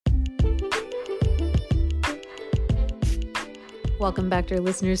Welcome back, dear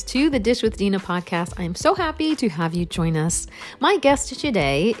listeners, to the Dish with Dina podcast. I am so happy to have you join us. My guest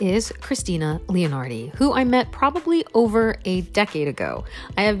today is Kristina Leonardi, who I met probably over a decade ago.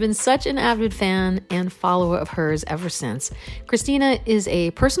 I have been such an avid fan and follower of hers ever since. Kristina is a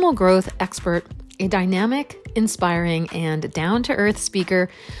personal growth expert, a dynamic, inspiring, and down-to-earth speaker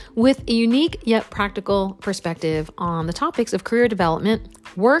with a unique yet practical perspective on the topics of career development,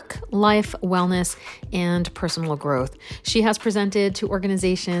 work, life, wellness, and personal growth. She has presented to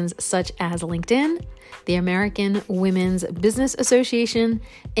organizations such as LinkedIn, the American Women's Business Association,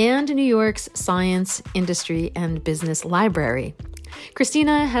 and New York's Science, Industry, and Business Library.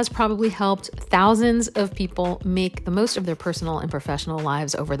 Kristina has probably helped thousands of people make the most of their personal and professional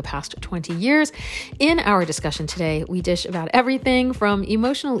lives over the past 20 years. In our discussion today, we dish about everything from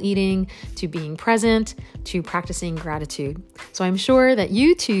emotional eating to being present to practicing gratitude. So I'm sure that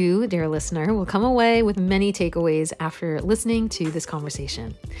you too, dear listener, will come away with many takeaways after listening to this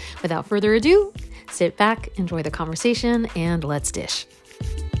conversation. Without further ado, sit back, enjoy the conversation, and let's dish.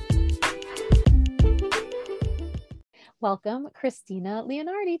 Welcome, Kristina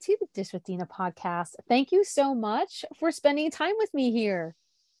Leonardi, to the Dish with Dina podcast. Thank you so much for spending time with me here.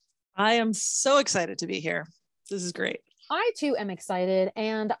 I am so excited to be here. This is great. I too am excited,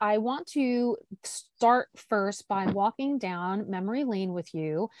 and I want to start first by walking down memory lane with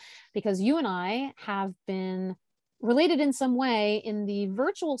you, because you and I have been related in some way in the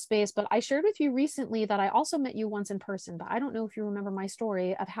virtual space, but I shared with you recently that I also met you once in person, but I don't know if you remember my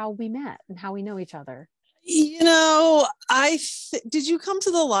story of how we met and how we know each other. You know, did you come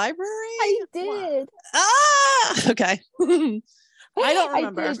to the library? I did. Okay. I don't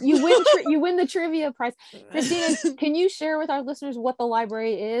remember. You win the trivia prize. Kristina, can you share with our listeners what the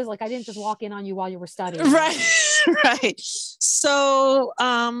library is? Like, I didn't just walk in on you while you were studying. Right. So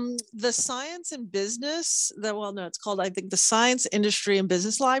the Science and Business, it's called, I think, the Science, Industry, and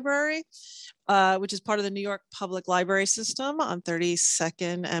Business Library, which is part of the New York Public Library System on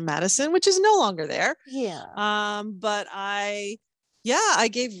 32nd and Madison, which is no longer there. Yeah. But I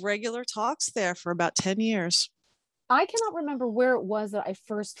gave regular talks there for about 10 years. I cannot remember where it was that I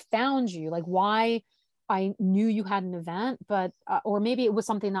first found you, like why I knew you had an event, but, or maybe it was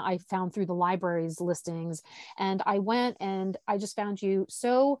something that I found through the library's listings. And I went and I just found you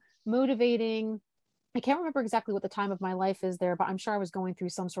so motivating. I can't remember exactly what the time of my life is there, but I'm sure I was going through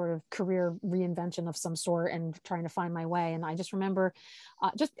some sort of career reinvention of some sort and trying to find my way. And I just remember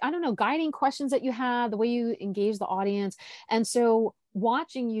guiding questions that you had, the way you engage the audience. And so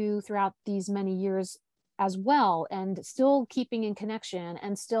watching you throughout these many years as well, and still keeping in connection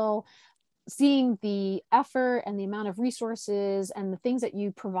and still seeing the effort and the amount of resources and the things that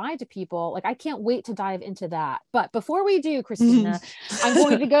you provide to people, like I can't wait to dive into that. But before we do, Kristina, I'm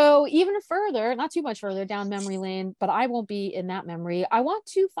going to go even further, not too much further down memory lane, but I won't be in that memory. I want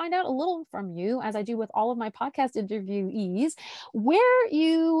to find out a little from you, as I do with all of my podcast interviewees, where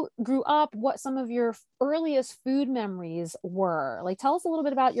you grew up, what some of your earliest food memories were. Like, tell us a little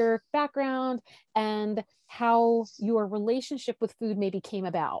bit about your background and how your relationship with food maybe came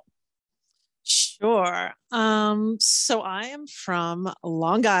about. Sure. So I am from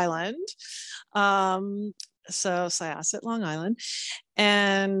Long Island. So Syosset, Long Island.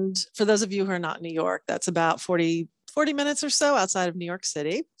 And for those of you who are not in New York, that's about 40 minutes or so outside of New York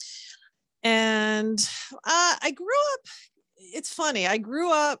City. And I grew up, it's funny,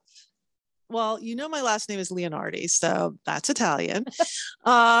 well, you know, my last name is Leonardi, so that's Italian.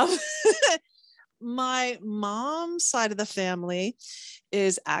 My mom's side of the family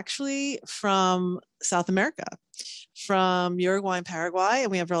is actually from South America, from Uruguay and Paraguay,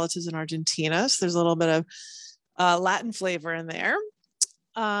 and we have relatives in Argentina. So there's a little bit of Latin flavor in there.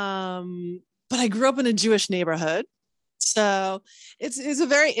 But I grew up in a Jewish neighborhood. So it's a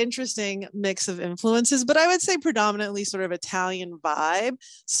very interesting mix of influences, but I would say predominantly sort of Italian vibe,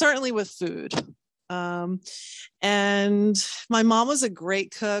 certainly with food. And my mom was a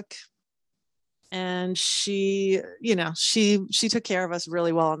great cook. And she took care of us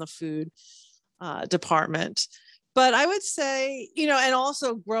really well in the food department. But I would say, and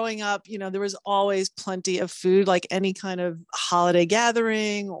also growing up, there was always plenty of food, like any kind of holiday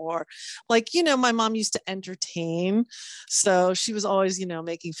gathering or my mom used to entertain. So she was always,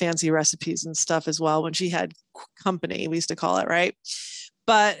 making fancy recipes and stuff as well when she had company, we used to call it, right?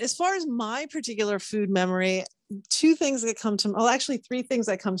 But as far as my particular food memory, three things that come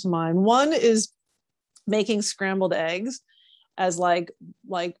to mind. One is making scrambled eggs as like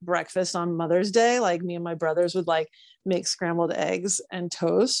breakfast on Mother's Day. Like me and my brothers would make scrambled eggs and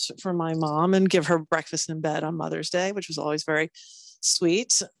toast for my mom and give her breakfast in bed on Mother's Day, which was always very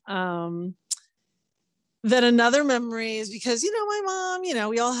sweet. then another memory is because, my mom,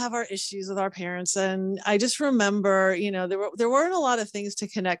 we all have our issues with our parents. And I just remember, there weren't a lot of things to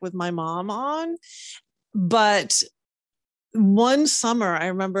connect with my mom on. But one summer, I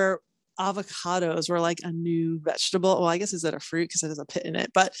remember avocados were like a new vegetable. Well, I guess is it a fruit because it has a pit in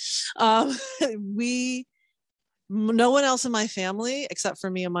it. But um, no one else in my family, except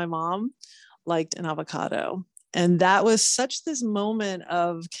for me and my mom, liked an avocado. And that was such this moment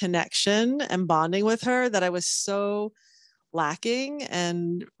of connection and bonding with her that I was so lacking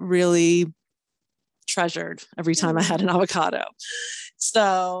and really treasured every time I had an avocado.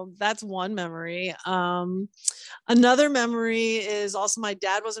 So that's one memory. Another memory is also my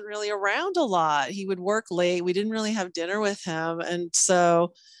dad wasn't really around a lot. He would work late. We didn't really have dinner with him. And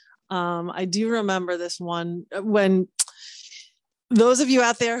so I do remember this one when those of you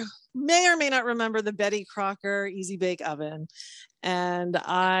out there may or may not remember the Betty Crocker Easy Bake Oven. And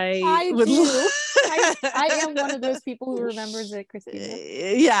I would do. I am one of those people who remembers it,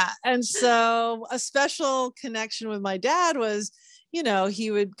 Kristina. Yeah. And so a special connection with my dad was,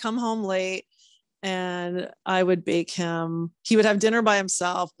 he would come home late and I would bake him. He would have dinner by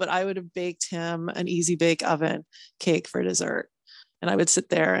himself, but I would have baked him an Easy Bake Oven cake for dessert. And I would sit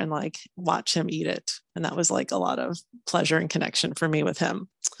there and like watch him eat it. And that was like a lot of pleasure and connection for me with him.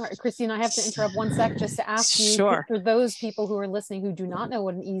 All right, Kristina, I have to interrupt one sec just to ask you, sure, for those people who are listening who do not know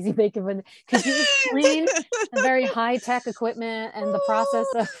what an Easy Bake Oven, could you explain the very high-tech equipment and the process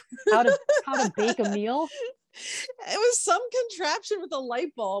of how to bake a meal? It was some contraption with a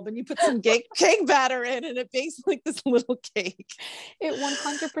light bulb and you put some cake batter in and it bakes like this little cake. It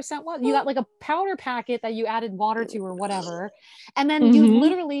 100% was. You got like a powder packet that you added water to or whatever. And then you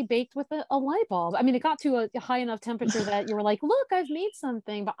literally baked with a light bulb. I mean, it got to a high enough temperature that you were like, look, I've made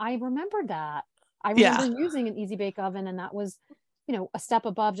something. But I remembered that. I remember using an Easy Bake Oven, and that was, a step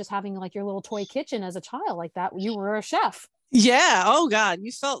above just having like your little toy kitchen as a child like that. You were a chef. Yeah. Oh God.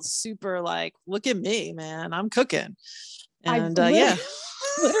 You felt super like, look at me, man. I'm cooking. And yeah.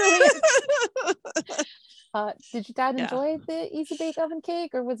 Literally. Did your dad enjoy the Easy Bake Oven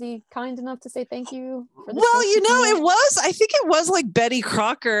cake, or was he kind enough to say thank you for this? Well, I think it was like Betty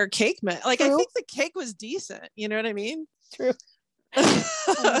Crocker cake mix. Like, True. I think the cake was decent. You know what I mean? True.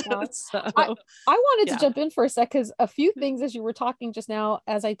 Oh so, I wanted to jump in for a sec because a few things as you were talking just now,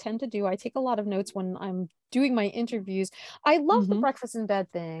 as I tend to do, I take a lot of notes when I'm doing my interviews. I love the breakfast in bed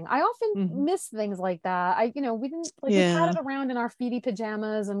thing. I often miss things like that. We didn't we had it around in our feety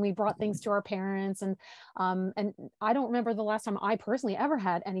pajamas and we brought things to our parents, and I don't remember the last time I personally ever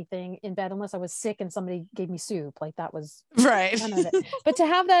had anything in bed unless I was sick and somebody gave me soup. Like that was right. none of it. But to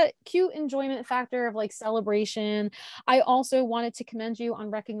have that cute enjoyment factor of like celebration, I also wanted to commend you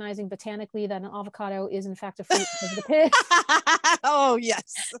on recognizing botanically that an avocado is in fact a fruit of the pit. Oh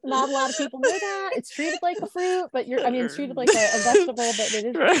yes. Not a lot of people know that. It's treated like a fruit, but it's treated like a vegetable, but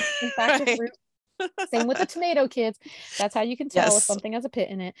it is in fact a fruit. Same with the tomato, kids. That's how you can tell if something has a pit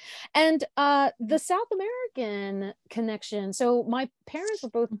in it. And the South American connection. So my parents were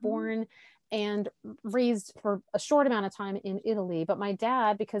both born and raised for a short amount of time in Italy. But my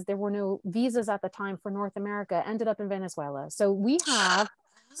dad, because there were no visas at the time for North America, ended up in Venezuela. So we have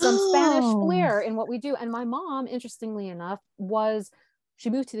some Spanish flair in what we do. And my mom, interestingly enough, she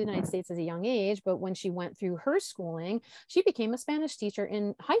moved to the United States as a young age, but when she went through her schooling, she became a Spanish teacher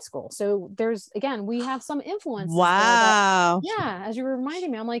in high school. So we have some influence. Wow. As you were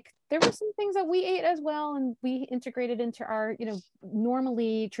reminding me, I'm like, there were some things that we ate as well, and we integrated into our,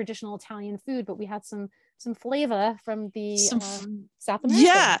 normally traditional Italian food, but we had some flavor from the South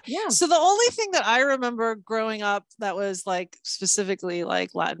America. Yeah. So the only thing that I remember growing up that was like specifically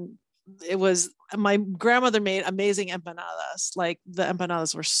like Latin, it was my grandmother made amazing empanadas. Like the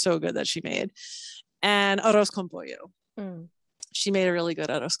empanadas were so good that she made, and arroz con pollo. She made a really good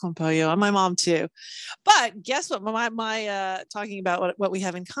arroz con pollo, and my mom too. But guess what? My talking about what we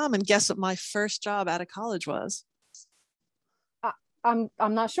have in common. Guess what? My first job out of college was. I'm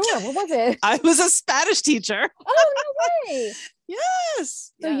not sure. What was it? I was a Spanish teacher. Oh, no way.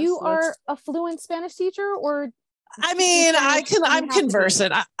 Yes. So you are a fluent Spanish teacher, or? I mean, I'm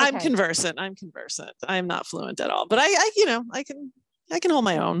conversant. I'm conversant. I'm not fluent at all, but I can hold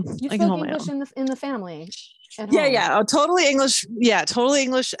my own. You spoke English in the family. Yeah. Oh, totally English. Yeah. Totally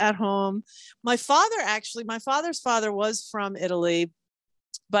English at home. My father's father was from Italy,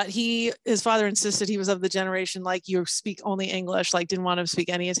 but his father insisted he was of the generation, like you speak only English, like didn't want to speak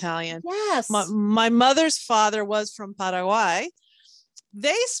any Italian. Yes. My mother's father was from Paraguay.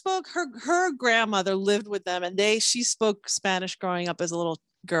 They spoke, her grandmother lived with them, and she spoke Spanish growing up as a little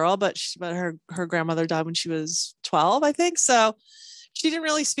girl, but her grandmother died when she was 12, I think. So she didn't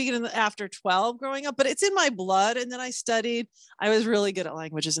really speak it after 12 growing up, but it's in my blood. And then I was really good at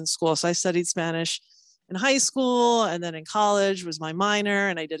languages in school. So I studied Spanish in high school, and then in college was my minor,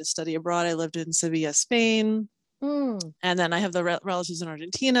 and I did a study abroad. I lived in Sevilla, Spain. And then I have the relatives in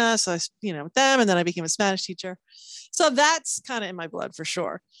Argentina. So with them, and then I became a Spanish teacher. So that's kind of in my blood for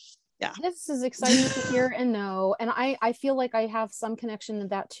sure. Yeah. This is exciting to hear and know. And I feel like I have some connection to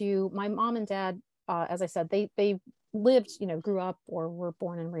that too. My mom and dad, as I said, they lived, grew up or were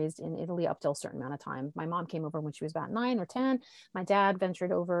born and raised in Italy up till a certain amount of time. My mom came over when she was about 9 or 10. My dad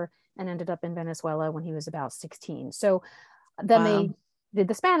ventured over and ended up in Venezuela when he was about 16. So then they did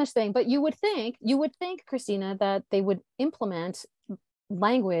the Spanish thing. But you would think, Kristina, that they would implement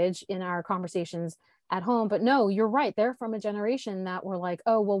language in our conversations at home. But no, you're right. They're from a generation that were like,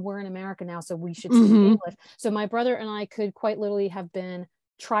 oh, well, we're in America now, so we should speak English. So my brother and I could quite literally have been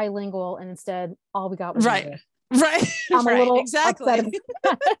trilingual, and instead all we got was English. Right. I'm a little exactly.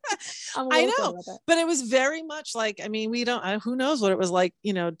 I know, but it was very much like, we don't, who knows what it was like,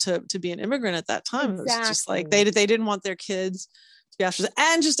 to be an immigrant at that time. Exactly. It was just like, they didn't want their kids to be African.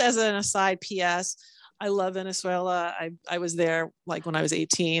 And just as an aside, PS, I love Venezuela. I was there like when I was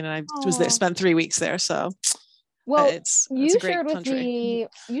 18, and I was there, spent 3 weeks there. So it's a great country.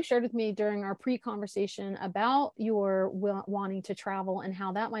 You shared with me during our pre-conversation about your wanting to travel and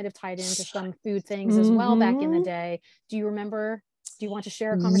how that might have tied into some food things as well back in the day. Do you remember? Do you want to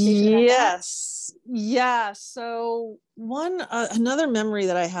share a conversation about that? Yes. Yeah. So another memory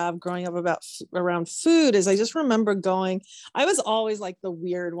that I have growing up around food is I just remember I was always like the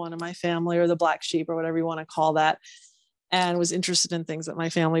weird one in my family, or the black sheep, or whatever you want to call that, and was interested in things that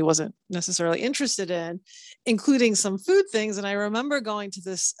my family wasn't necessarily interested in, including some food things. And I remember going to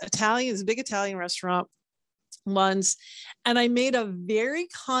this big Italian restaurant once, and I made a very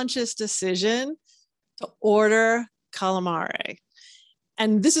conscious decision to order calamari.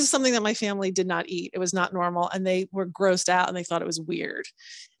 And this is something that my family did not eat. It was not normal. And they were grossed out, and they thought it was weird.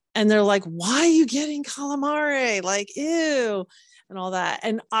 And they're like, why are you getting calamari? Like, ew, and all that.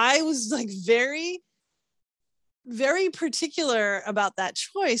 And I was like very, very particular about that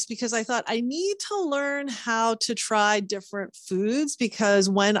choice, because I thought I need to learn how to try different foods, because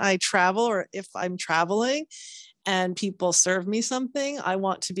when I travel, or if I'm traveling and people serve me something, I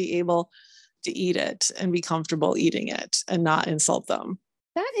want to be able to eat it and be comfortable eating it and not insult them.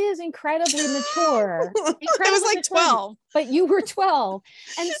 That is incredibly mature. I was like 12. But you were 12.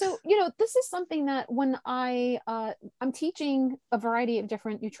 And so, this is something that when I'm teaching a variety of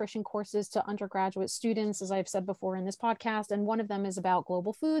different nutrition courses to undergraduate students, as I've said before in this podcast, and one of them is about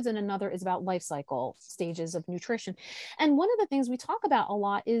global foods and another is about life cycle stages of nutrition. And one of the things we talk about a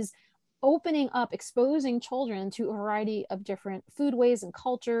lot is opening up, exposing children to a variety of different food ways and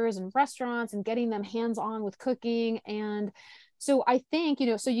cultures and restaurants, and getting them hands-on with cooking. And so I think,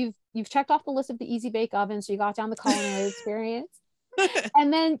 so you've checked off the list of the Easy Bake Oven, so you got down the culinary experience.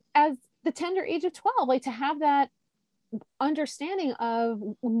 And then as the tender age of 12, like to have that understanding of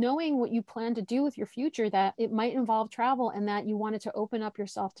knowing what you plan to do with your future, that it might involve travel, and that you wanted to open up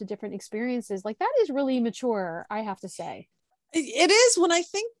yourself to different experiences, like that is really mature, I have to say. It is. When I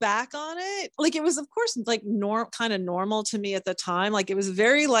think back on it, like it was, of course, like kind of normal to me at the time. Like it was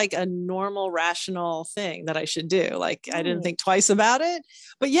very like a normal, rational thing that I should do. Like I didn't think twice about it.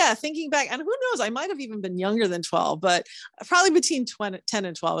 But yeah, thinking back, and who knows, I might have even been younger than 12, but probably between 10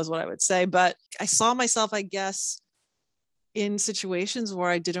 and 12 is what I would say. But I saw myself, I guess, in situations where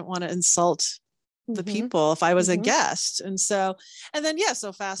I didn't want to insult the people if I was a guest. And so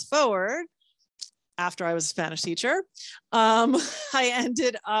fast forward, after I was a Spanish teacher, I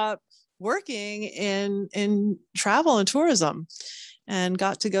ended up working in travel and tourism, and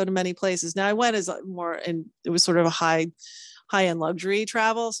got to go to many places. Now I went as more, and it was sort of a high-end luxury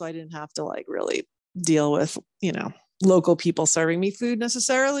travel, so I didn't have to like really deal with, local people serving me food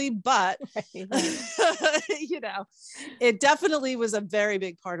necessarily, but it definitely was a very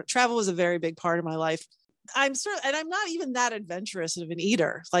big part of travel, was a very big part of my life. I'm not even that adventurous of an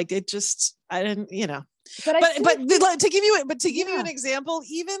eater. Like it just, I didn't, but to give you an example,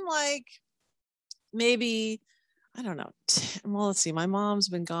 even like maybe, I don't know. Well, let's see. My mom's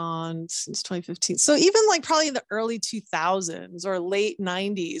been gone since 2015. So even like probably in the early 2000s or late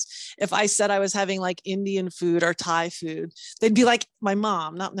 90s, if I said I was having like Indian food or Thai food, they'd be like, my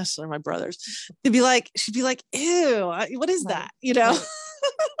mom, not necessarily my brothers, she'd be like, ew, what is that? Right.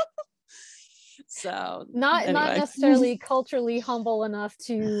 So not necessarily culturally humble enough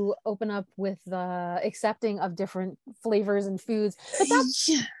to open up with the accepting of different flavors and foods. But that's,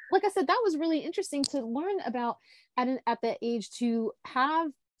 like I said, that was really interesting to learn about at that age, to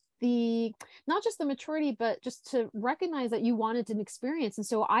have not just the maturity, but just to recognize that you wanted an experience. And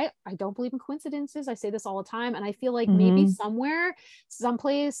so I don't believe in coincidences. I say this all the time. And I feel like maybe somewhere,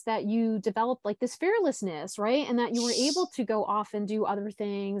 someplace that you developed like this fearlessness, right? And that you were able to go off and do other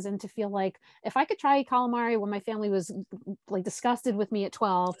things and to feel like, if I could try calamari when my family was like disgusted with me at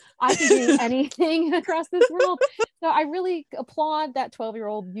 12, I can do anything across this world. So I really applaud that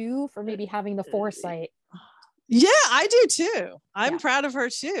 12-year-old you for maybe having the foresight. Yeah, I do too. I'm proud of her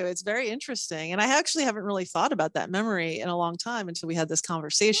too. It's very interesting. And I actually haven't really thought about that memory in a long time until we had this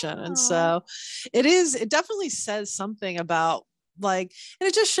conversation. And so it definitely says something about like, and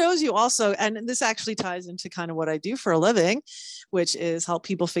it just shows you also, and this actually ties into kind of what I do for a living, which is help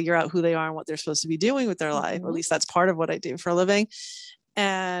people figure out who they are and what they're supposed to be doing with their life. Or at least that's part of what I do for a living.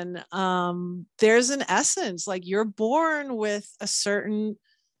 And there's an essence, like you're born with a certain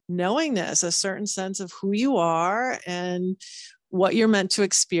knowingness, a certain sense of who you are and what you're meant to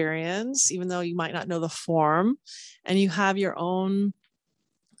experience, even though you might not know the form, and you have your own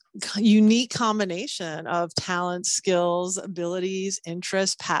unique combination of talents, skills, abilities,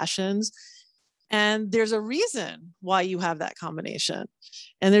 interests, passions. And there's a reason why you have that combination.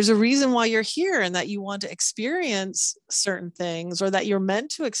 And there's a reason why you're here and that you want to experience certain things or that you're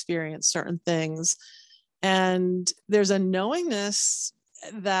meant to experience certain things. And there's a knowingness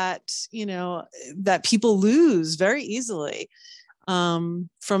that, you know, that people lose very easily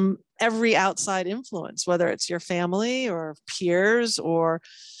from every outside influence, whether it's your family or peers or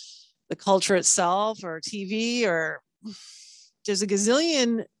the culture itself or TV, or there's a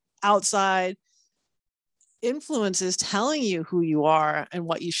gazillion outside influences telling you who you are and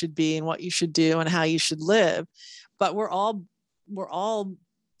what you should be and what you should do and how you should live. But we're all,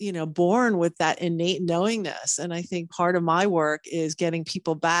 you know, born with that innate knowingness. And I think part of my work is getting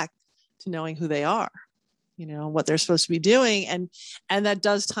people back to knowing who they are, you know, what they're supposed to be doing. And that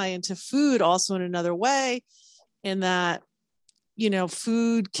does tie into food also in another way, in that, you know,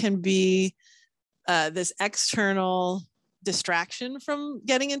 food can be this external distraction from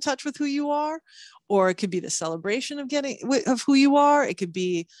getting in touch with who you are, or it could be the celebration of who you are. It could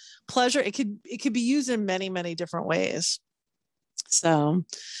be pleasure. It could be used in many, many different ways. So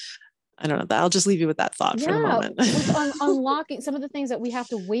I don't know. I'll just leave you with that thought for the moment. With unlocking some of the things that we have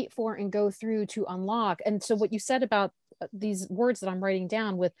to wait for and go through to unlock. And so what you said about these words that I'm writing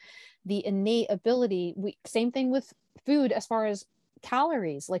down with the innate ability, same thing with food as far as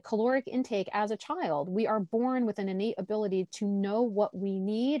calories, like caloric intake. As a child, we are born with an innate ability to know what we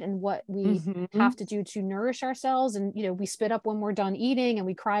need and what we have to do to nourish ourselves. And, you know, we spit up when we're done eating and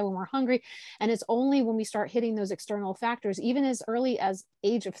we cry when we're hungry. And it's only when we start hitting those external factors, even as early as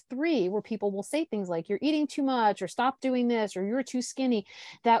age of 3, where people will say things like, you're eating too much, or stop doing this, or you're too skinny,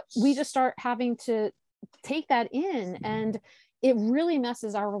 that we just start having to take that in. And it really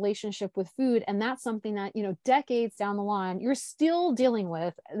messes our relationship with food. And that's something that, you know, decades down the line, you're still dealing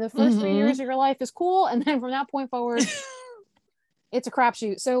with. The first 3 years of your life is cool. And then from that point forward, it's a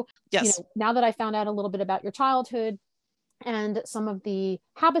crapshoot. So, you know, now that I found out a little bit about your childhood and some of the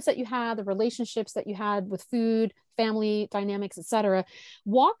habits that you had, the relationships that you had with food, family dynamics, etc.,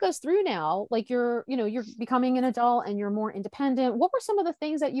 walk us through now, like you're becoming an adult and you're more independent. What were some of the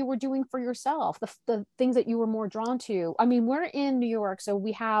things that you were doing for yourself, the things that you were more drawn to? I mean, we're in New York, so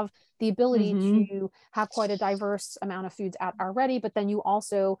we have the ability to have quite a diverse amount of foods at our ready, but then you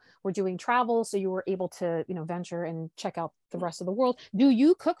also were doing travel, so you were able to, you know, venture and check out the rest of the world. Do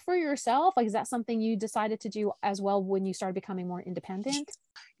you cook for yourself? Like, is that something you decided to do as well when you started becoming more independent?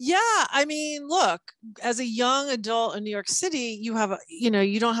 Yeah, I mean, look, as a young adult in New York City, you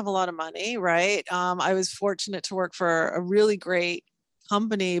don't have a lot of money, right? I was fortunate to work for a really great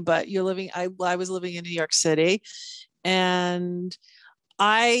company, but I was living in New York City, and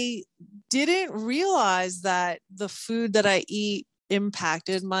I didn't realize that the food that I eat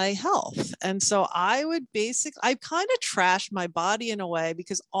impacted my health. And so I kind of trashed my body in a way,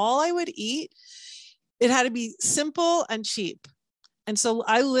 because all I would eat, it had to be simple and cheap. And so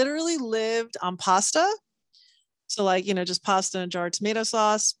I literally lived on pasta. So, like, you know, just pasta and a jar of tomato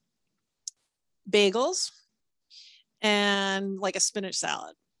sauce, bagels, and like a spinach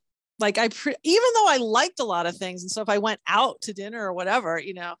salad. Like even though I liked a lot of things. And so if I went out to dinner or whatever,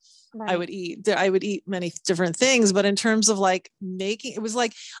 you know, I would eat many different things. But in terms of like making, it was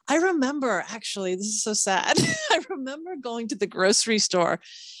like, I remember, actually, this is so sad. I remember going to the grocery store,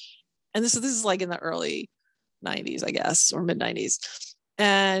 and this is like in the early 90s, I guess, or mid 90s,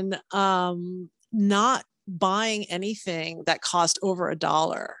 and not buying anything that cost over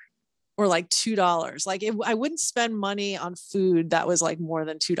 $1 or like $2. Like I wouldn't spend money on food that was like more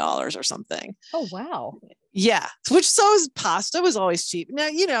than $2 or something. Oh, wow. Yeah. Which so is pasta was always cheap. Now,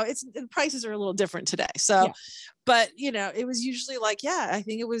 the prices are a little different today. So, Yeah. but it was usually like, I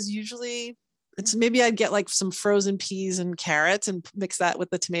think it was usually maybe I'd get like some frozen peas and carrots and mix that with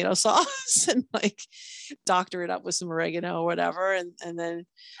the tomato sauce and like doctor it up with some oregano or whatever. And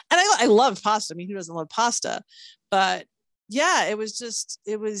I love pasta. I mean, who doesn't love pasta? But yeah, it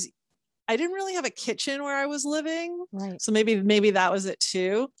was, I didn't really have a kitchen where I was living. Right. So maybe that was it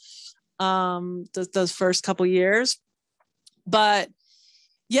too. Those first couple years, but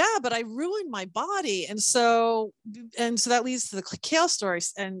I ruined my body. And so that leads to the kale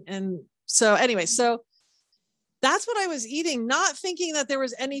stories. And so anyway, so that's what I was eating, not thinking that there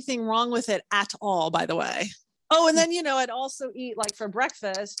was anything wrong with it at all, by the way. Oh, and then, I'd also eat like for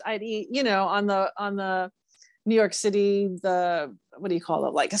breakfast, I'd eat, on the New York City, what do you call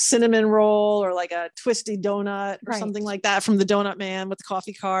it? Like a cinnamon roll or like a twisty donut or something like that from the donut man with the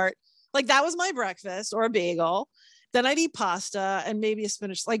coffee cart. Like that was my breakfast, or a bagel. Then I'd eat pasta and maybe a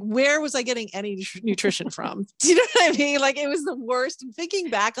spinach. Like, where was I getting any nutrition from? Do you know what I mean? Like, it was the worst. And thinking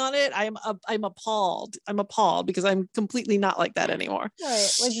back on it, I'm appalled. I'm appalled because I'm completely not like that anymore. Right.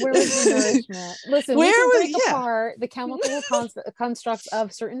 Like, where was the nourishment? Listen, we can break apart the chemical constructs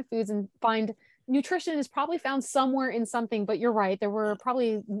of certain foods and find nutrition is probably found somewhere in something, but you're right. There were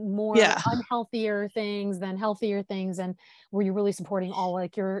probably more unhealthier things than healthier things. And were you really supporting all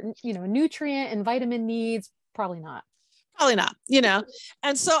like your, nutrient and vitamin needs? Probably not.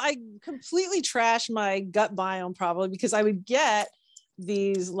 And so I completely trashed my gut biome probably because I would get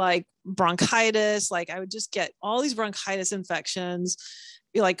these like bronchitis, like I would just get all these bronchitis infections,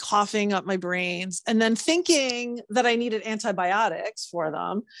 be like coughing up my brains, and then thinking that I needed antibiotics for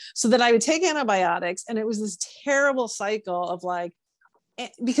them. So that I would take antibiotics, and it was this terrible cycle of like,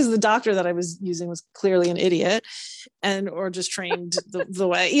 because the doctor that I was using was clearly an idiot or just trained the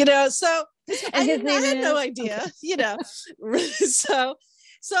way, so I had no idea, So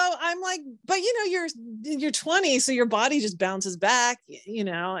I'm like, but you're 20, so your body just bounces back,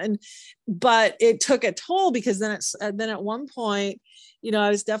 but it took a toll because then at one point, I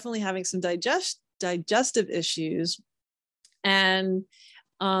was definitely having some digestive issues. And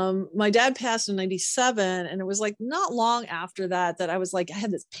my dad passed in 97, and it was like not long after that I was like, I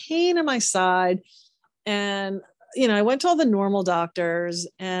had this pain in my side, and I went to all the normal doctors,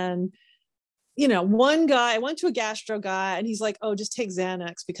 and one guy, I went to a gastro guy, and he's like, oh, just take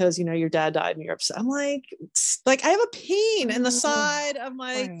Xanax because your dad died and you're upset. I'm like I have a pain in the side of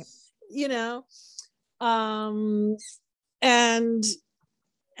my and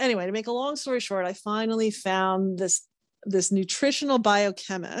anyway, to make a long story short, I finally found this nutritional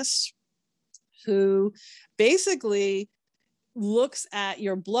biochemist who basically looks at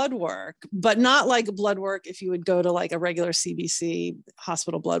your blood work, but not like blood work if you would go to like a regular CBC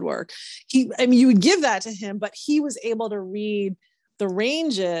hospital blood work. You would give that to him, but he was able to read the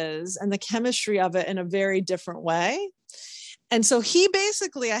ranges and the chemistry of it in a very different way. And so he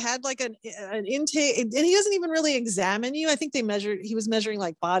basically, I had like an intake, and he doesn't even really examine you. I think he was measuring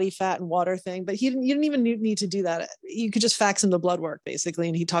like body fat and water thing, but you didn't even need to do that. You could just fax him the blood work basically,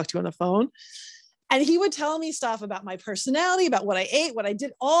 and he talked to you on the phone. And he would tell me stuff about my personality, about what I ate, what I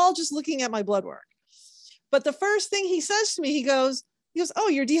did, all just looking at my blood work. But the first thing he says to me, he goes, oh,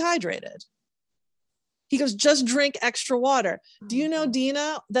 you're dehydrated. He goes, just drink extra water. Do you know,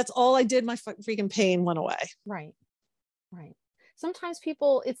 Dina, that's all I did. My freaking pain went away. Right. Sometimes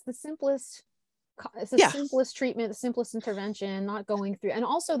people, it's the simplest treatment, the simplest intervention, not going through. And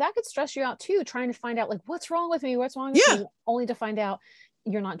also that could stress you out too, trying to find out like, what's wrong with me, only to find out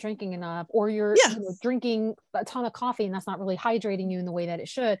you're not drinking enough, or you're drinking a ton of coffee and that's not really hydrating you in the way that it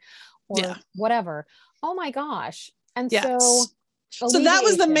should, or whatever. Oh my gosh. And so that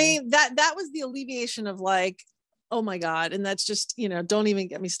was the main, that was the alleviation of like, oh my God. And that's just, don't even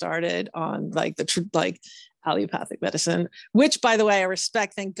get me started on like allopathic medicine, which by the way, I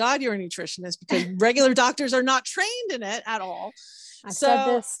respect. Thank God you're a nutritionist, because regular doctors are not trained in it at all. I've said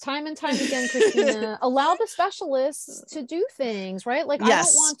this time and time again, Kristina. Allow the specialists to do things, right? Like, yes.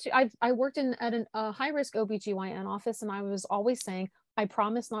 I don't want to, I worked at a high-risk OBGYN office, and I was always saying, I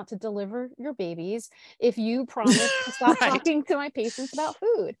promise not to deliver your babies if you promise to stop talking to my patients about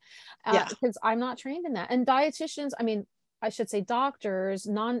food, because I'm not trained in that. And dietitians, I should say doctors,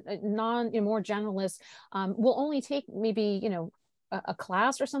 more generalists, will only take maybe, a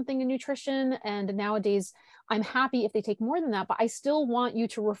class or something in nutrition. And nowadays I'm happy if they take more than that, but I still want you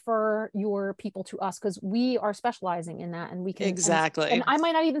to refer your people to us because we are specializing in that, and we can Exactly. And I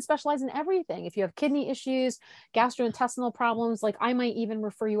might not even specialize in everything. If you have kidney issues, gastrointestinal problems, like I might even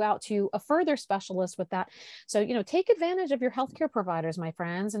refer you out to a further specialist with that. So, take advantage of your healthcare providers, my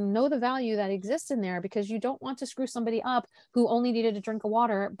friends, and know the value that exists in there, because you don't want to screw somebody up who only needed a drink of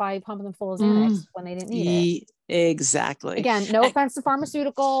water by pumping them full of Xanax when they didn't need it. Exactly. Again, no offense to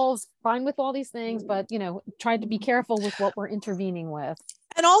pharmaceuticals, fine with all these things, but try to be careful with what we're intervening with.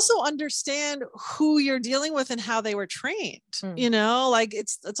 And also understand who you're dealing with and how they were trained. Like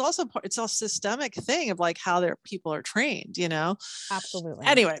it's also it's a systemic thing of like how their people are trained. Absolutely.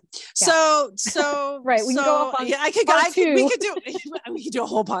 Anyway, yeah. so right, we can go up on we could do a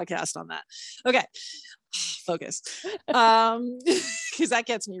whole podcast on that. Okay. Focus, because that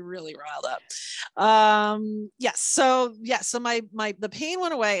gets me really riled up. Yes, so my the pain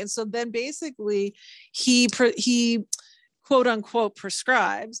went away, and so then basically he quote unquote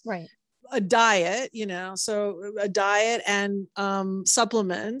prescribes a diet, so a diet and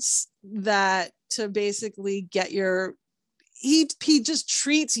supplements that to basically get he just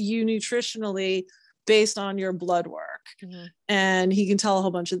treats you nutritionally based on your blood work, and he can tell a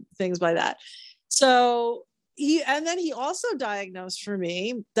whole bunch of things by that. So he also diagnosed for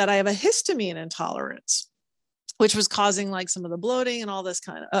me that I have a histamine intolerance, which was causing like some of the bloating and all this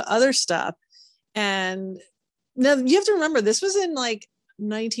kind of other stuff. And now you have to remember, this was in like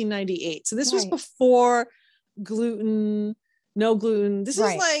 1998. So this was before gluten, no gluten. This is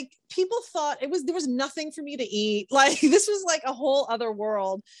like, people thought there was nothing for me to eat. Like this was like a whole other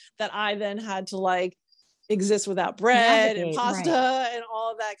world that I then had to like exist without bread and pasta and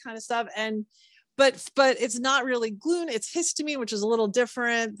all of that kind of stuff. But it's not really gluten, it's histamine, which is a little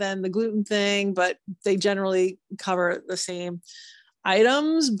different than the gluten thing, but they generally cover the same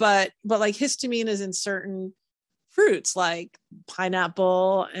items. But like histamine is in certain fruits like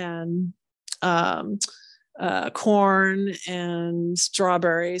pineapple and corn and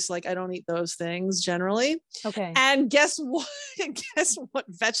strawberries. Like I don't eat those things generally. Okay. And guess what? Guess what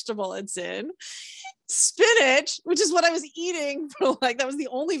vegetable it's in? Spinach, which is what I was eating for that was the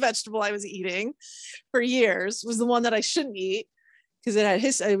only vegetable I was eating for years, was the one that I shouldn't eat because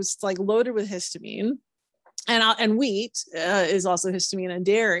it was like loaded with histamine, and wheat is also histamine, and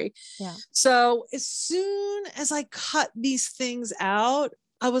dairy. Yeah. So as soon as I cut these things out,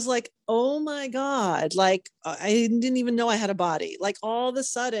 I was like, oh my God, like I didn't even know I had a body. Like all of a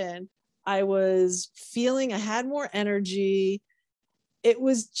sudden I was feeling I had more energy. It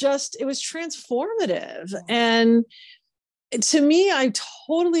was transformative. And to me, I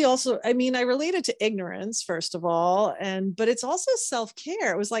totally also, I related to ignorance, first of all, but it's also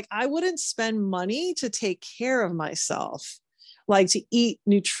self-care. It was like, I wouldn't spend money to take care of myself, like to eat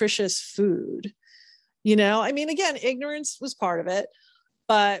nutritious food, again, ignorance was part of it.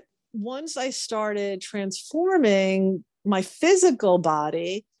 But once I started transforming my physical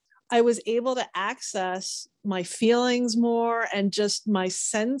body, I was able to access my feelings more, and just my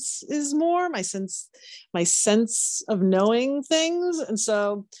sense of knowing things. And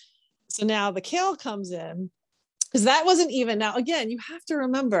so now the kale comes in, because that wasn't even, now again, you have to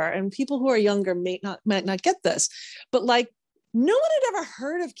remember, and people who are younger might not get this, but like no one had ever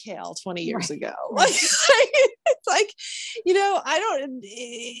heard of kale 20 years ago. Like, it's like, I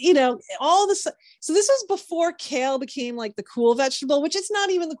don't, all this. So this was before kale became like the cool vegetable, which it's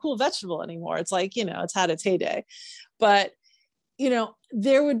not even the cool vegetable anymore. It's like, it's had its heyday. But,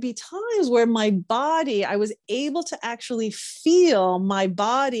 there would be times where my body, I was able to actually feel my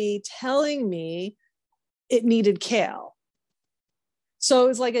body telling me it needed kale. So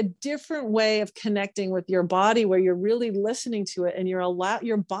it's like a different way of connecting with your body, where you're really listening to it, and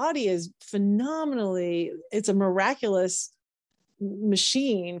your body is phenomenally, it's a miraculous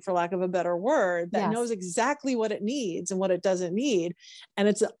machine, for lack of a better word, that knows exactly what it needs and what it doesn't need. And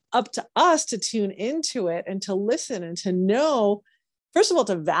it's up to us to tune into it and to listen and to know, first of all,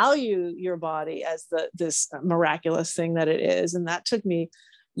 to value your body as this miraculous thing that it is. And that took me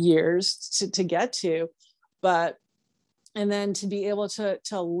years to get to, and then to be able to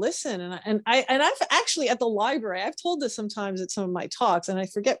listen. And I've actually, at the library, I've told this sometimes at some of my talks, and I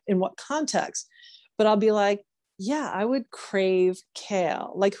forget in what context, but I'll be like, yeah, I would crave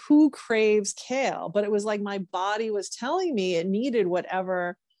kale. Like, who craves kale? But it was like my body was telling me it needed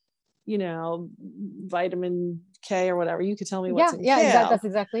whatever, vitamin K or whatever. You could tell me what's in kale. Yeah, that's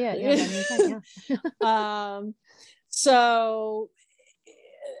exactly it. Yeah. So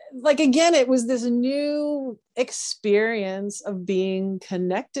like, again, it was this new experience of being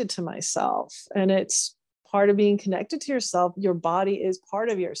connected to myself, and it's part of being connected to yourself. Your body is part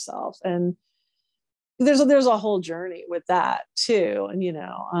of yourself. And there's a whole journey with that too.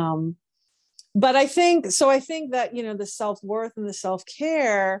 And, but I think that, the self-worth and the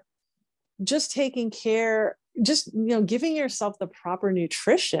self-care, just taking care, just, giving yourself the proper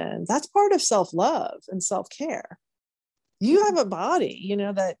nutrition, that's part of self-love and self-care. You have a body,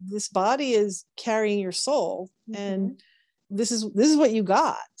 that this body is carrying your soul, and this is what you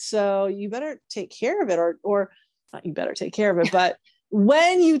got. So you better take care of it, or not you better take care of it, but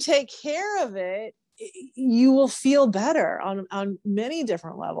when you take care of it, you will feel better on many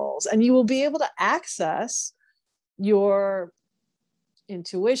different levels, and you will be able to access your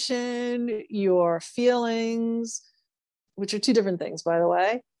intuition, your feelings, which are two different things, by the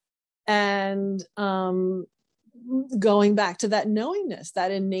way. And going back to that knowingness,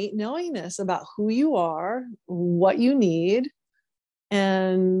 that innate knowingness about who you are, what you need,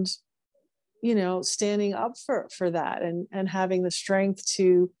 and, standing up for that, and having the strength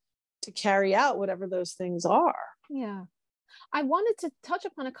to carry out whatever those things are. Yeah. I wanted to touch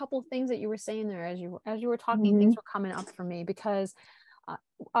upon a couple of things that you were saying there as you were talking. Things were coming up for me, because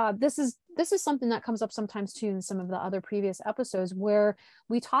this is something that comes up sometimes too in some of the other previous episodes, where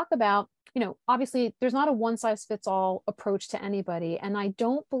we talk about, obviously there's not a one size fits all approach to anybody. And I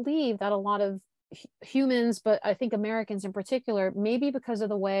don't believe that a lot of humans, but I think Americans in particular, maybe because of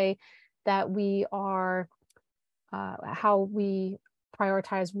the way that we are, how we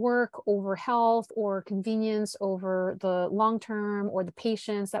prioritize work over health, or convenience over the long term, or the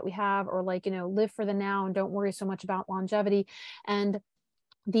patience that we have, or live for the now and don't worry so much about longevity, and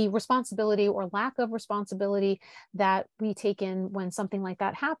the responsibility or lack of responsibility that we take in when something like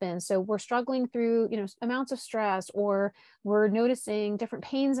that happens. So we're struggling through, amounts of from or we're noticing different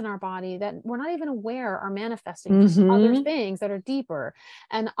pains in our body that we're not even aware are manifesting from other things that are deeper.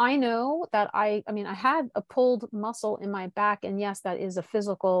 And I know that I had a pulled muscle in my back, and yes, that is a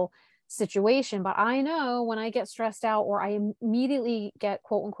physical situation, but I know when I get stressed out, or I immediately get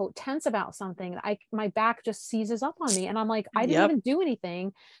quote unquote tense about something, my back just seizes up on me, and I'm like, I didn't even do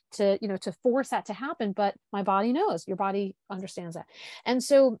anything to force that to happen, but my body knows. Your body understands that. And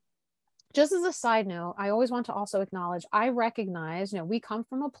so, just as a side note, I always want to also acknowledge, I recognize, we come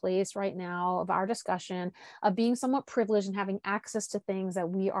from a place right now of our discussion of being somewhat privileged and having access to things that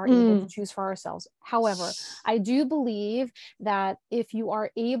we are able to choose for ourselves. However, I do believe that if you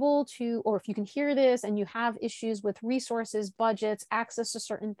are able to, or if you can hear this and you have issues with resources, budgets, access to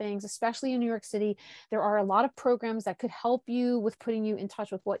certain things, especially in New York City, there are a lot of programs that could help you with putting you in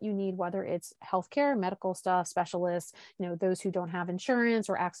touch with what you need, whether it's healthcare, medical stuff, specialists, those who don't have insurance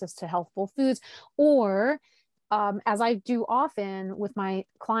or access to healthful foods, or as I do often with my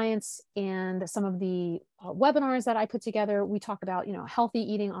clients and some of the webinars that I put together, we talk about, healthy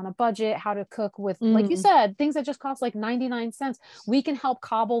eating on a budget, how to cook with, like you said, things that just cost like 99 cents. We can help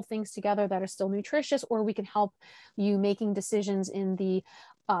cobble things together that are still nutritious, or we can help you making decisions in the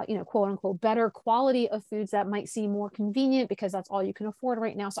quote unquote, better quality of foods that might seem more convenient because that's all you can afford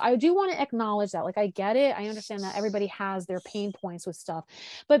right now. So I do want to acknowledge that. Like, I get it. I understand that everybody has their pain points with stuff,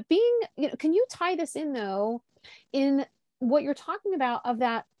 but can you tie this in though, in what you're talking about, of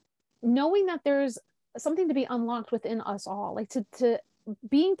that, knowing that there's something to be unlocked within us all, like to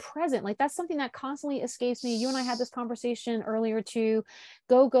being present, like that's something that constantly escapes me. You and I had this conversation earlier too.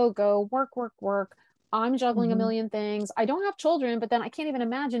 Go, work. I'm juggling a million things. I don't have children, but then I can't even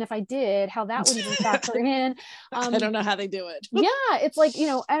imagine if I did, how that would even factor in. I don't know how they do it. Yeah. It's like,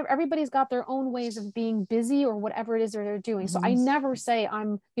 everybody's got their own ways of being busy or whatever it is that they're doing. So I never say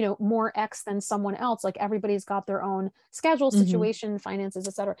I'm, more X than someone else. Like, everybody's got their own schedule, situation, finances,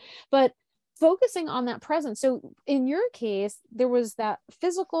 etc. But focusing on that present. So in your case, there was that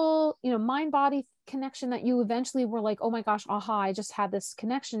physical, mind body connection that you eventually were like, oh my gosh, aha, I just had this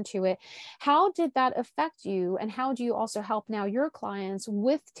connection to it. How did that affect you? And how do you also help now your clients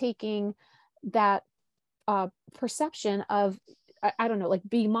with taking that perception of, I don't know, like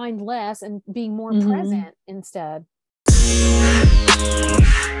being mindless and being more present instead?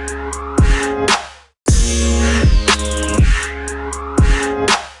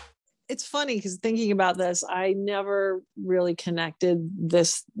 It's funny because thinking about this, I never really connected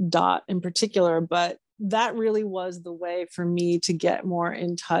this dot in particular, but that really was the way for me to get more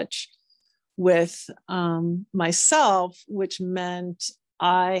in touch with myself, which meant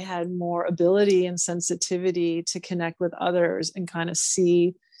I had more ability and sensitivity to connect with others and kind of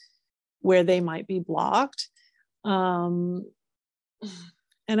see where they might be blocked. And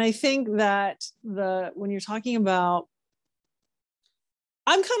I think that when you're talking about,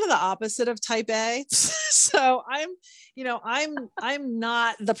 I'm kind of the opposite of type A. So I'm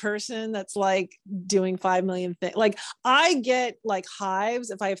not the person that's like doing 5 million things. Like I get like hives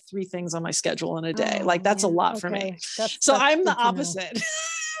if I have 3 things on my schedule in a day. Oh, like that's man. a lot for me. So I'm the opposite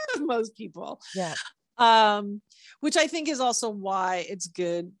of most people. Yeah. Which I think is also why it's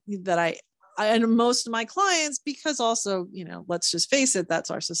good that I and most of my clients, because also, let's just face it, that's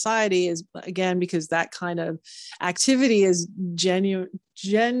our society, is again, because that kind of activity is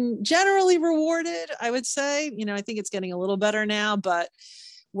generally rewarded, I would say. I think it's getting a little better now, but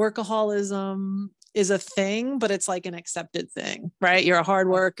workaholism is a thing, but it's like an accepted thing, right? You're a hard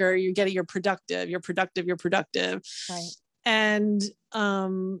worker, you're productive. Right. And,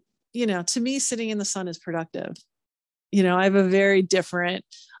 to me, sitting in the sun is productive. I have a very different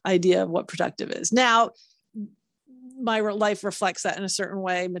idea of what productive is. Now, my life reflects that in a certain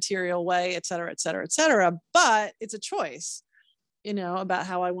way, material way, et cetera, et cetera, et cetera. But it's a choice, about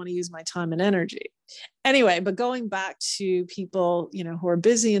how I want to use my time and energy. Anyway, but going back to people, who are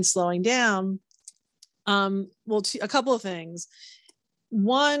busy and slowing down, a couple of things.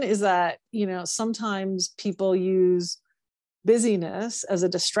 One is that, sometimes people use busyness as a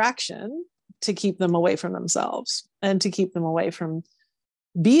distraction to keep them away from themselves and to keep them away from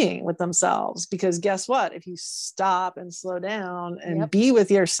being with themselves. Because guess what? If you stop and slow down and be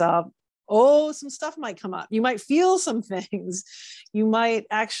with yourself, some stuff might come up. You might feel some things. You might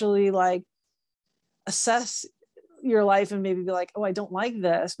actually like assess your life and maybe be like, I don't like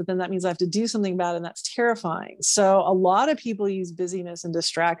this, but then that means I have to do something about it. And that's terrifying. So a lot of people use busyness and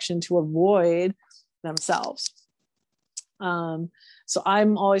distraction to avoid themselves. So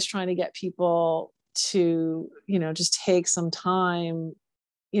I'm always trying to get people to, just take some time,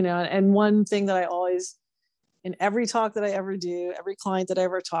 and one thing that I always, in every talk that I ever do, every client that I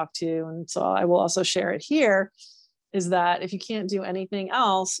ever talk to, and so I will also share it here, is that if you can't do anything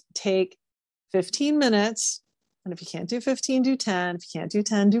else, take 15 minutes. And if you can't do 15, do 10. If you can't do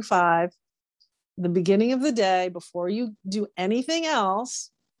 10, do 5. The beginning of the day, before you do anything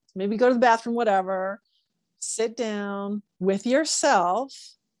else, maybe go to the bathroom, whatever, sit down with yourself,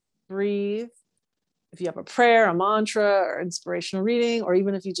 breathe. If you have a prayer, a mantra, or inspirational reading, or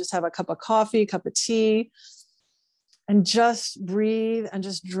even if you just have a cup of coffee, a cup of tea, and just breathe and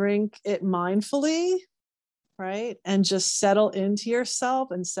just drink it mindfully, right? And just settle into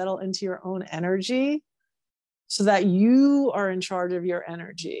yourself and settle into your own energy so that you are in charge of your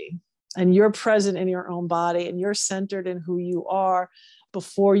energy and you're present in your own body and you're centered in who you are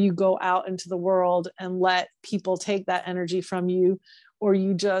before you go out into the world and let people take that energy from you, or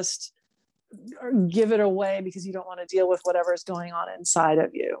you just give it away because you don't want to deal with whatever is going on inside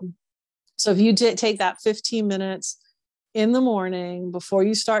of you. So if you take that 15 minutes in the morning before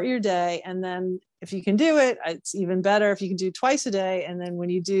you start your day, and then if you can do it, it's even better if you can do twice a day. And then when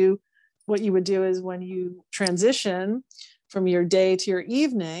you do, what you would do is when you transition from your day to your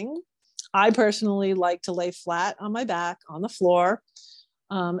evening, I personally like to lay flat on my back on the floor.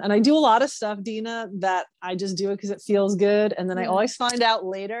 And I do a lot of stuff, Dina, that I just do it because it feels good. And then I always find out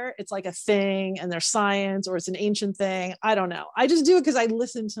later it's like a thing and there's science or it's an ancient thing. I don't know. I just do it because I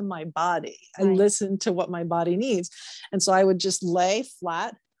listen to my body. I listen to what my body needs. And so I would just lay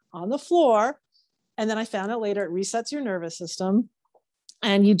flat on the floor. And then I found out later it resets your nervous system.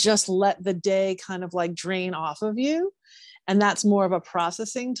 And you just let the day kind of like drain off of you. And that's more of a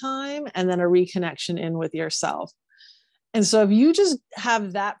processing time and then a reconnection in with yourself. And so if you just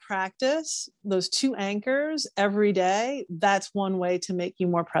have that practice, those 2 anchors every day, that's one way to make you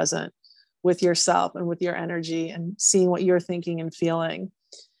more present with yourself and with your energy and seeing what you're thinking and feeling.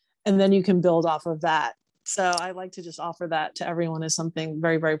 And then you can build off of that. So I like to just offer that to everyone as something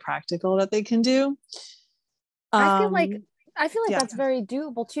very, very practical that they can do. I feel like that's very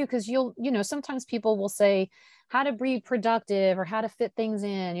doable too, because sometimes people will say how to be productive or how to fit things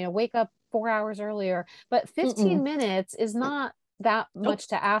in, wake up 4 hours earlier, but 15 minutes is not that much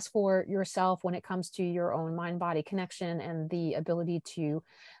to ask for yourself when it comes to your own mind-body connection and the ability to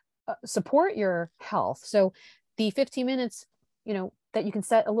support your health. So the 15 minutes, that you can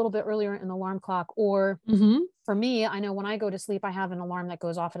set a little bit earlier in the alarm clock, or for me, I know when I go to sleep, I have an alarm that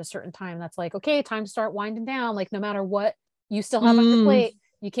goes off at a certain time. That's like, okay, time to start winding down. Like no matter what you still have on your plate,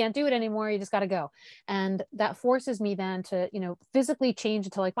 you can't do it anymore. You just got to go. And that forces me then to, physically change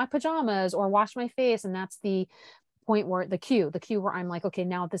into like my pajamas or wash my face. And that's the point where the cue where I'm like, okay,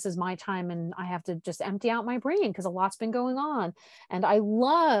 now this is my time and I have to just empty out my brain because a lot's been going on. And I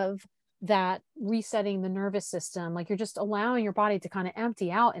love that resetting the nervous system, like you're just allowing your body to kind of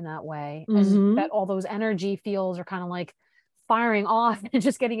empty out in that way. And that all those energy fields are kind of like firing off and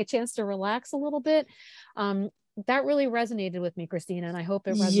just getting a chance to relax a little bit. that really resonated with me, Kristina. And I hope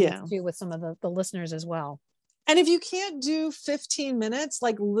it resonates too with some of the listeners as well. And if you can't do 15 minutes,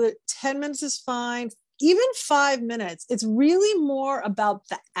 like 10 minutes is fine. Even 5 minutes, it's really more about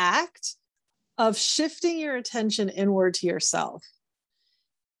the act of shifting your attention inward to yourself.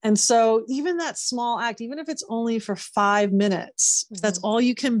 And so even that small act, even if it's only for 5 minutes, if that's all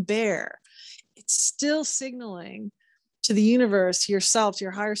you can bear, it's still signaling to the universe, to yourself, to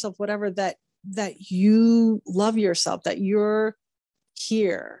your higher self, whatever, that you love yourself, that you're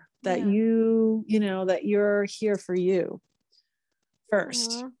here, that that you're here for you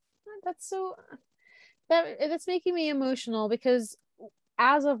first. That's making me emotional, because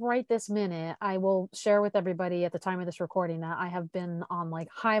as of right this minute, I will share with everybody at the time of this recording that I have been on like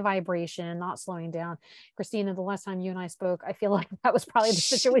high vibration, not slowing down. Kristina, the last time you and I spoke, I feel like that was probably the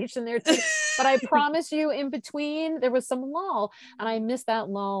situation there too. But I promise you, in between, there was some lull, and I missed that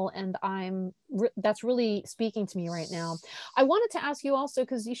lull, and that's really speaking to me right now. I wanted to ask you also,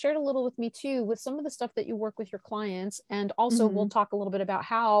 because you shared a little with me too, with some of the stuff that you work with your clients, and also we'll talk a little bit about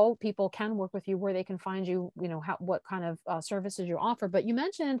how people can work with you, where they can find you, what kind of services you offer. But you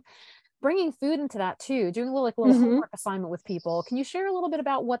mentioned bringing food into that too, doing a little homework assignment with people. Can you share a little bit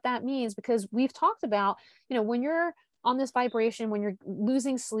about what that means? Because we've talked about, when you're on this vibration, when you're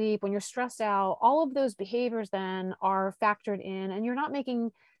losing sleep, when you're stressed out, all of those behaviors then are factored in, and you're not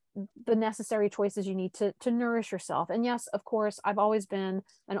making the necessary choices you need to nourish yourself. And yes, of course, I've always been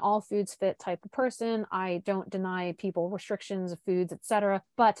an all foods fit type of person. I don't deny people restrictions of foods, etc.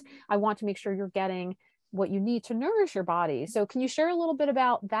 But I want to make sure you're getting what you need to nourish your body. So can you share a little bit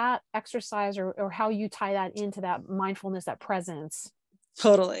about that exercise, or how you tie that into that mindfulness, that presence?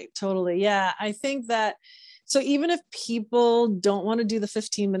 Totally. Yeah. I think that, so even if people don't want to do the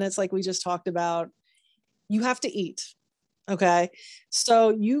 15 minutes, like we just talked about, you have to eat. Okay.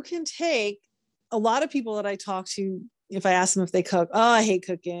 So you can take, a lot of people that I talk to, if I ask them if they cook, oh, I hate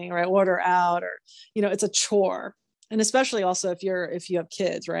cooking, or I order out, or, it's a chore. And especially also if you have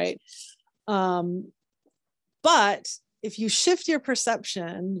kids, right? But if you shift your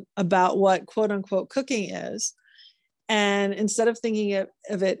perception about what quote unquote cooking is, and instead of thinking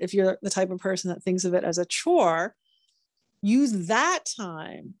of it, if you're the type of person that thinks of it as a chore, use that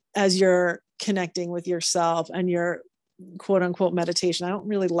time as you're connecting with yourself and your quote unquote meditation. I don't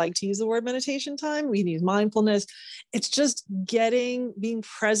really like to use the word meditation time. We can use mindfulness. It's just being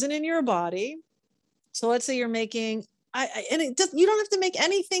present in your body. So let's say you're making, you don't have to make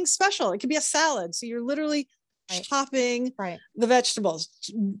anything special. It could be a salad. So you're literally chopping the vegetables.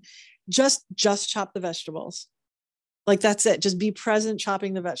 Just chop the vegetables. Like that's it. Just be present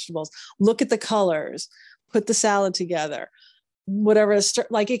chopping the vegetables. Look at the colors. Put the salad together. Whatever.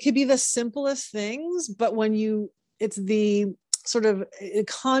 Like it could be the simplest things, but it's the sort of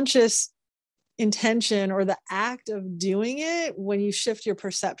conscious intention or the act of doing it, when you shift your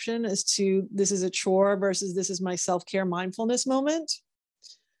perception as to this is a chore versus this is my self-care mindfulness moment,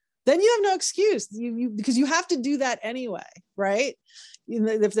 then you have no excuse, because you have to do that anyway, right?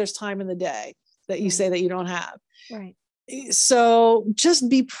 If there's time in the day that you say that you don't have. Right. So just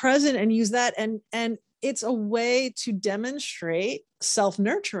be present and use that. And it's a way to demonstrate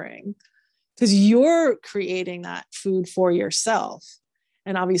self-nurturing, because you're creating that food for yourself.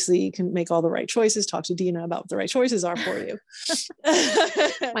 And obviously you can make all the right choices. Talk to Dina about what the right choices are for you.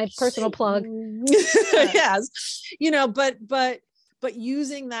 My personal plug. Yes. But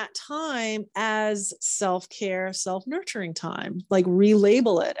using that time as self-care, self-nurturing time, like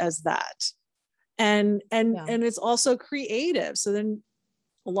relabel it as that. And it's also creative. So then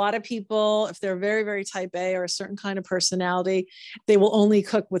a lot of people, if they're very, very type A or a certain kind of personality, they will only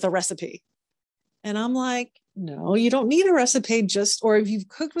cook with a recipe. And I'm like, no, you don't need a recipe. Or if you've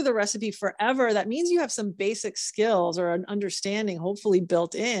cooked with a recipe forever, that means you have some basic skills or an understanding, hopefully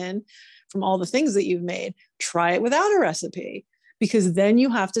built in from all the things that you've made. Try it without a recipe, because then you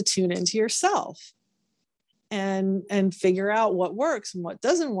have to tune into yourself and figure out what works and what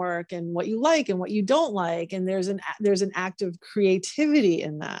doesn't work, and what you like and what you don't like. And there's an act of creativity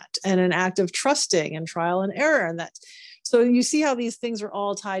in that, and an act of trusting and trial and error. And that, so you see how these things are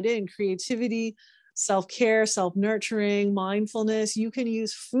all tied in: creativity, self-care, self-nurturing, mindfulness. You can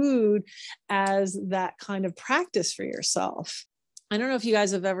use food as that kind of practice for yourself. I don't know if you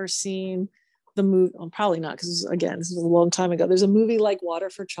guys have ever seen the movie. Well, probably not, because again, this is a long time ago. There's a movie like Water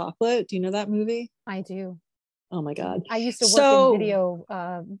for Chocolate. Do you know that movie? I do. Oh my God. I used to work in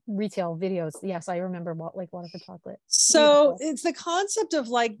video, retail videos. Yes, I remember like Water for Chocolate. So it's the concept of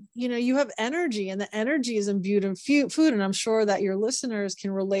like, you have energy, and the energy is imbued in food. And I'm sure that your listeners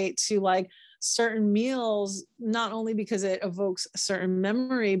can relate to like certain meals, not only because it evokes a certain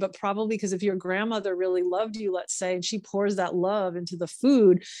memory, but probably because if your grandmother really loved you, let's say, and she pours that love into the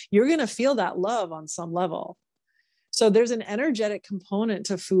food, you're going to feel that love on some level. So there's an energetic component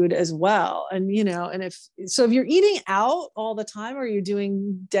to food as well. And, and if you're eating out all the time, or you're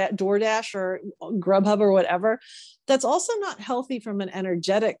doing DoorDash or Grubhub or whatever, that's also not healthy from an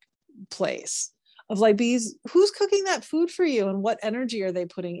energetic place of like, who's cooking that food for you and what energy are they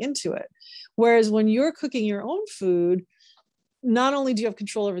putting into it? Whereas when you're cooking your own food, not only do you have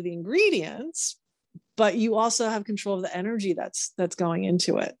control over the ingredients, but you also have control of the energy that's going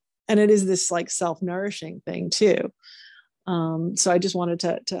into it. And it is this like self-nourishing thing too. So I just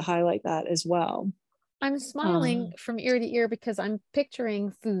wanted to highlight that as well. I'm smiling from ear to ear because I'm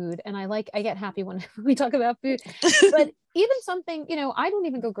picturing food, and I get happy when we talk about food. But even something, I don't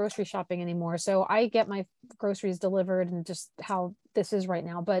even go grocery shopping anymore. So I get my groceries delivered, and just how this is right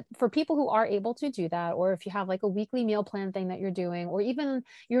now. But for people who are able to do that, or if you have like a weekly meal plan thing that you're doing, or even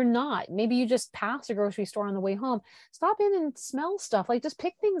you're not, maybe you just pass a grocery store on the way home, stop in and smell stuff. Like just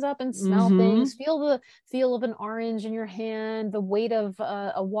pick things up and smell things, feel the feel of an orange in your hand, the weight of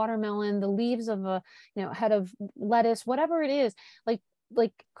a watermelon, the leaves of a head of lettuce, whatever it is.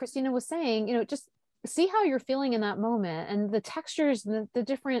 Like Kristina was saying, just see how you're feeling in that moment, and the textures, the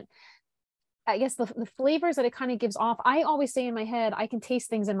different, I guess the flavors that it kind of gives off. I always say in my head, I can taste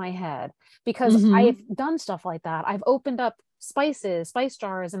things in my head because I've done stuff like that. I've opened up spice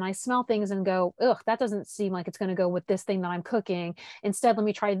jars, and I smell things and go, ugh, that doesn't seem like it's going to go with this thing that I'm cooking. Instead, let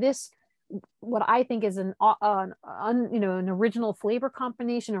me try this, what I think is an original flavor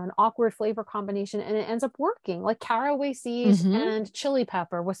combination or an awkward flavor combination, and it ends up working. Like caraway seeds and chili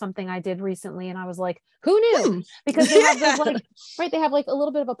pepper was something I did recently, and I was like, who knew? Because they have this they have like a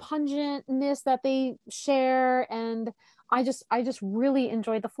little bit of a pungentness that they share, and I just really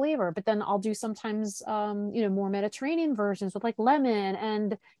enjoyed the flavor. But then I'll do sometimes more Mediterranean versions with like lemon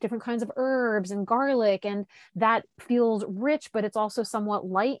and different kinds of herbs and garlic, and that feels rich, but it's also somewhat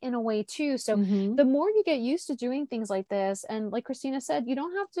light in a way too. So the more you get used to doing things like this, and like Kristina said, you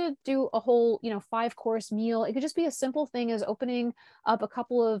don't have to do a whole 5-course meal. It could just be a simple thing as opening up a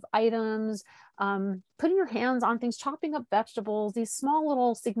couple of items, putting your hands on things, chopping up vegetables, these small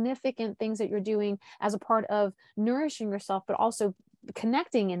little significant things that you're doing as a part of nourishing yourself, but also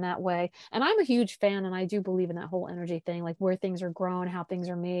connecting in that way. And I'm a huge fan, and I do believe in that whole energy thing, like where things are grown, how things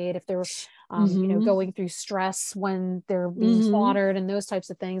are made, if they're going through stress when they're being slaughtered, and those types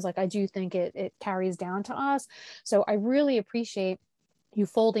of things. Like I do think it carries down to us. So I really appreciate you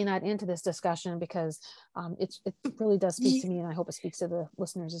folding that into this discussion, because it really does speak to me, and I hope it speaks to the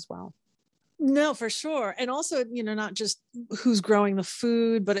listeners as well. No, for sure. And also, not just who's growing the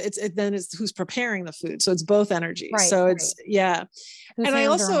food, but it's who's preparing the food. So it's both energies. Right, so it's, yeah. Whose and hands I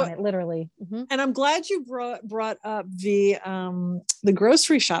also, are on it, literally. And I'm glad you brought up the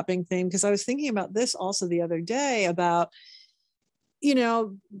grocery shopping thing, because I was thinking about this also the other day about,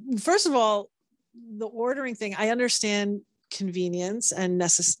 first of all, the ordering thing. I understand convenience and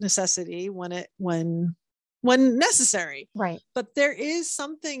necessity when necessary. Right. But there is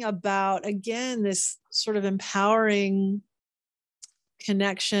something about, again, this sort of empowering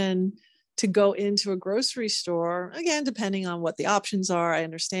connection to go into a grocery store, again, depending on what the options are, I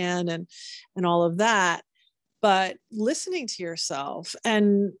understand, and all of that. But listening to yourself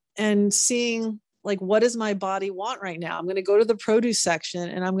and seeing, like, what does my body want right now? I'm going to go to the produce section,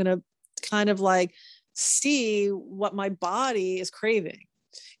 and I'm going to kind of like see what my body is craving.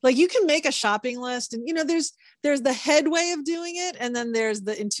 Like you can make a shopping list, and there's the head way of doing it, and then there's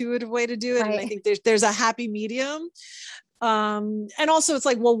the intuitive way to do it. Right. And I think there's a happy medium. And also it's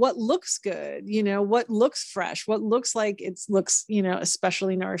like, well, what looks good? What looks fresh? What looks like it looks,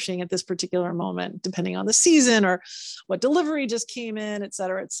 especially nourishing at this particular moment, depending on the season or what delivery just came in, et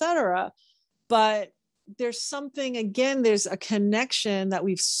cetera, et cetera. But there's something, again, there's a connection that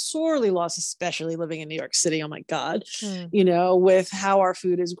we've sorely lost, especially living in New York City. Oh my God, with how our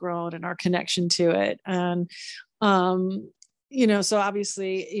food is grown and our connection to it. And, so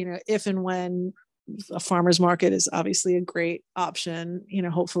obviously, if and when a farmer's market is obviously a great option,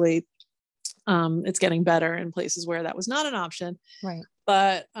 hopefully it's getting better in places where that was not an option. Right.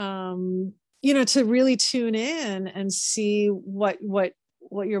 But, to really tune in and see what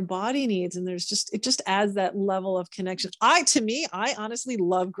your body needs. And it just adds that level of connection. I honestly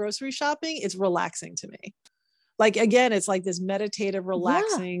love grocery shopping. It's relaxing to me. Like, again, it's like this meditative,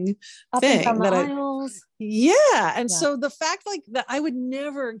 relaxing thing that aisles. And so the fact like that, I would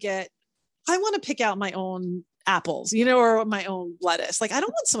never I want to pick out my own apples, or my own lettuce. Like, I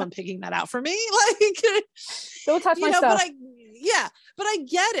don't want someone picking that out for me. Like, don't touch my stuff. But I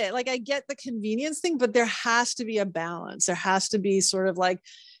get it. Like, I get the convenience thing, but there has to be a balance. There has to be sort of like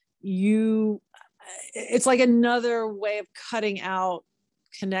it's like another way of cutting out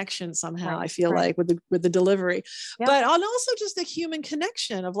connection somehow. Right, I feel right. like with the delivery, Yep. but also just the human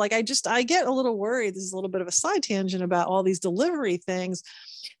connection of like, I get a little worried. This is a little bit of a side tangent about all these delivery things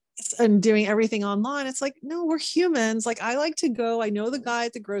and doing everything online. It's like, no, we're humans. Like, I like to go, I know the guy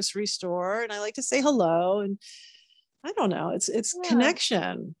at the grocery store and I like to say hello, and I don't know. It's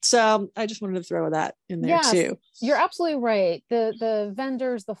connection. So I just wanted to throw that in there too. You're absolutely right. The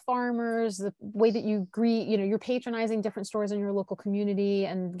vendors, the farmers, the way that you greet, you're patronizing different stores in your local community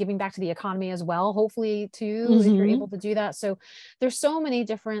and giving back to the economy as well, hopefully too, if you're able to do that. So there's so many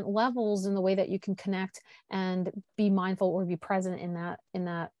different levels in the way that you can connect and be mindful or be present in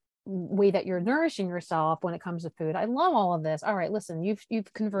that way that you're nourishing yourself when it comes to food. I love all of this. All right, listen, you've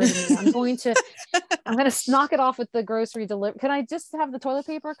converted me. I'm going to knock it off with the grocery delivery. Can I just have the toilet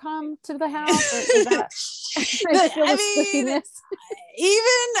paper come to the house? Or is that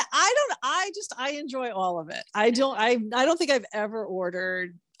I enjoy all of it. I don't think I've ever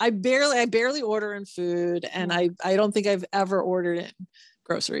ordered. I barely order in food, and I don't think I've ever ordered in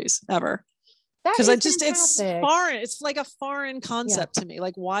groceries ever. Because it's foreign. It's like a foreign concept to me.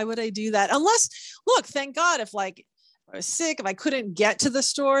 Like, why would I do that? Unless, look, thank God, if like I was sick, if I couldn't get to the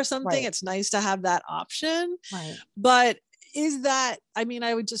store or something, it's nice to have that option. Right. But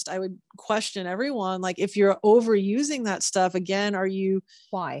I would question everyone. Like, if you're overusing that stuff, again,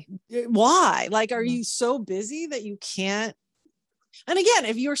 why? Like, are you so busy that you can't? And again,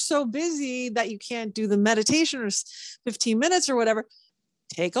 if you're so busy that you can't do the meditation or 15 minutes or whatever,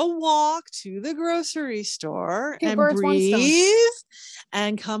 take a walk to the grocery store and breathe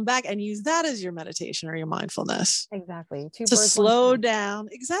and come back and use that as your meditation or your mindfulness. Exactly. To slow down.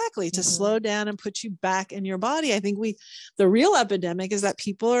 Exactly. To slow down and put you back in your body. I think the real epidemic is that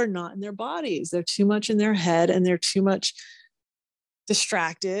people are not in their bodies. They're too much in their head, and they're too much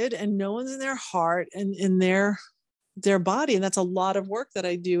distracted, and no one's in their heart and in their body. And that's a lot of work that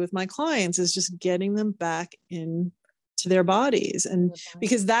I do with my clients, is just getting them back in to their bodies. And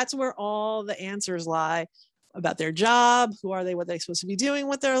because that's where all the answers lie about their job. Who are they? What are they supposed to be doing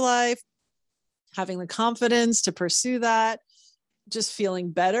with their life? Having the confidence to pursue that, just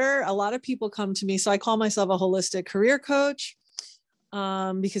feeling better. A lot of people come to me. So I call myself a holistic career coach,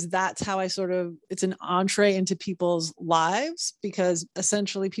 because that's how it's an entree into people's lives, because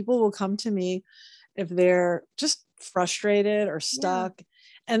essentially people will come to me if they're just frustrated or stuck.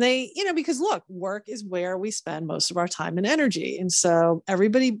 And they, because look, work is where we spend most of our time and energy. And so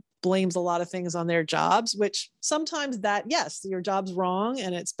everybody blames a lot of things on their jobs, which sometimes your job's wrong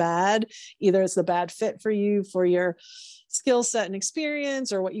and it's bad. Either it's the bad fit for you, for your skill set and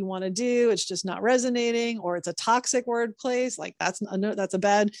experience, or what you want to do. It's just not resonating, or it's a toxic workplace. Like, that's a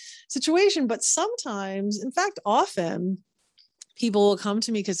bad situation. But sometimes, in fact, often people will come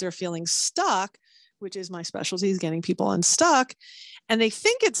to me because they're feeling stuck, which is my specialty, is getting people unstuck. And they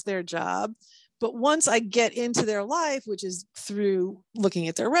think it's their job. But once I get into their life, which is through looking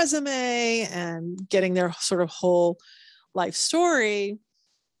at their resume and getting their sort of whole life story,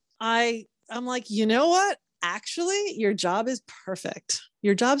 I'm like, you know what? Actually, your job is perfect.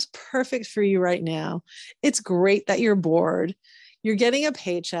 Your job's perfect for you right now. It's great that you're bored. You're getting a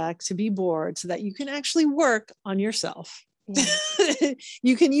paycheck to be bored so that you can actually work on yourself.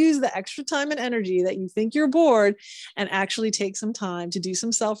 You can use the extra time and energy that you think you're bored and actually take some time to do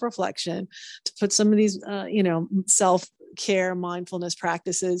some self-reflection, to put some of these, self-care, mindfulness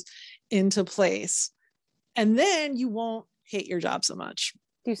practices into place. And then you won't hate your job so much.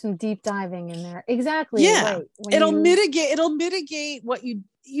 Do some deep diving in there. Exactly. Yeah. Right. It'll mitigate what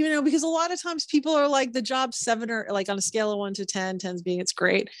because a lot of times people are like, the job's 7, or like on a scale of 1 to 10, 10's being it's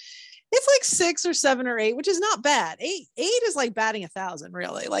great. It's like 6 or 7 or 8, which is not bad. 8 is like batting 1,000,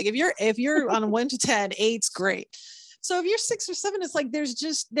 really. Like, if you're on a 1 to 10, 8's great. So if you're 6 or 7, it's like,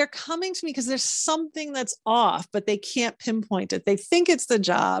 they're coming to me because there's something that's off, but they can't pinpoint it. They think it's the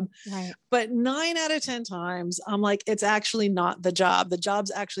job, right? But 9 out of 10 times I'm like, it's actually not the job. The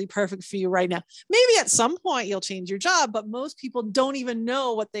job's actually perfect for you right now. Maybe at some point you'll change your job, but most people don't even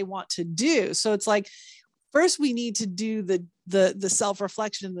know what they want to do. So it's like, first we need to do the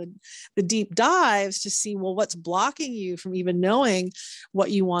self-reflection, the deep dives to see, well, what's blocking you from even knowing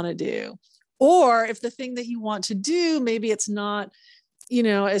what you want to do? Or if the thing that you want to do, maybe it's not,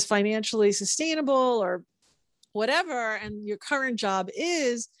 as financially sustainable or whatever, and your current job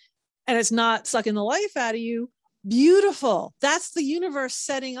is, and it's not sucking the life out of you, Beautiful. That's the universe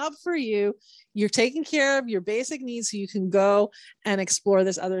setting up for you. You're taking care of your basic needs so you can go and explore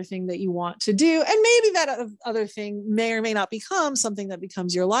this other thing that you want to do. And maybe that other thing may or may not become something that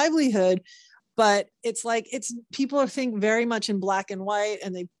becomes your livelihood. But it's like, people are think very much in black and white,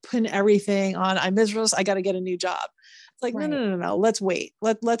 and they put everything on, I'm miserable, I got to get a new job. It's like, right. No. Let's wait.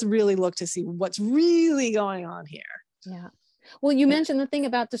 Let's really look to see what's really going on here. Yeah. Well, you mentioned the thing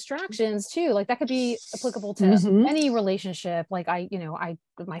about distractions too. Like that could be applicable to any relationship. Like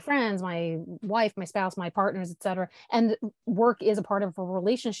my friends, my wife, my spouse, my partners, etc. And work is a part of a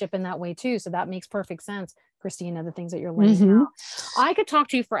relationship in that way too. So that makes perfect sense, Kristina, the things that you're laying out. I could talk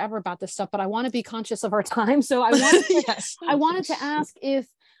to you forever about this stuff, but I want to be conscious of our time. So I wanted to, I wanted to ask if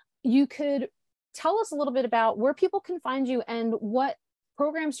you could tell us a little bit about where people can find you and what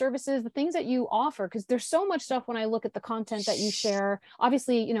program services, the things that you offer, because there's so much stuff when I look at the content that you share.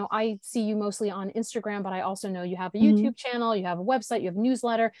 Obviously, I see you mostly on Instagram, but I also know you have a YouTube channel, you have a website, you have a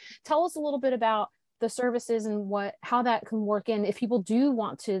newsletter. Tell us a little bit about the services and how that can work in if people do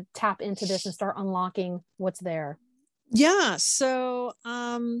want to tap into this and start unlocking what's there. Yeah. So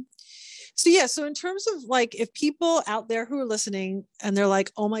in terms of like, if people out there who are listening and they're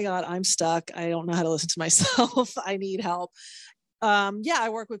like, oh my God, I'm stuck, I don't know how to listen to myself, I need help. I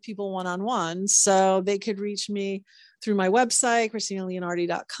work with people one-on-one, so they could reach me through my website,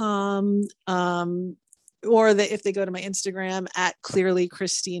 KristinaLeonardi.com, or if they go to my Instagram at Clearly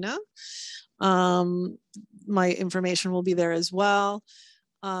Kristina, my information will be there as well.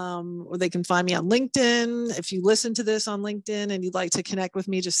 Or they can find me on LinkedIn. If you listen to this on LinkedIn and you'd like to connect with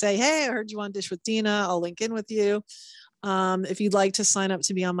me, just say, hey, I heard you on Dish with Dina. I'll link in with you. If you'd like to sign up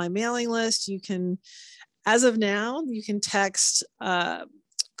to be on my mailing list, you can. As of now, you can text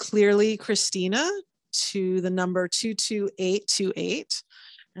Clearly Kristina to the number 22828,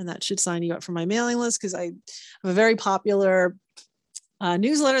 and that should sign you up for my mailing list, because I have a very popular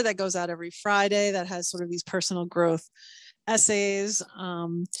newsletter that goes out every Friday that has sort of these personal growth essays,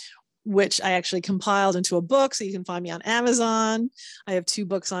 which I actually compiled into a book. So you can find me on Amazon. I have 2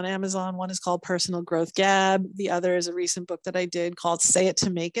 books on Amazon. One is called Personal Growth Gab. The other is a recent book that I did called Say It to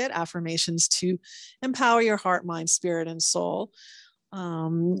Make It, Affirmations to Empower Your Heart, Mind, Spirit, and Soul.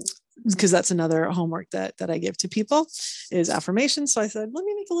 Because that's another homework that I give to people is affirmations. So I said, let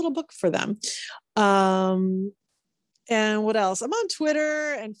me make a little book for them. And what else? I'm on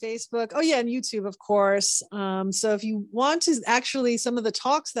Twitter and Facebook. Oh yeah, and YouTube, of course. So if you want to, actually, some of the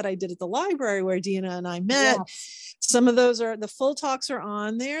talks that I did at the library where Dina and I met, some of those the full talks are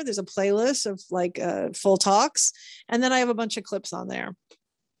on there. There's a playlist of like full talks, and then I have a bunch of clips on there.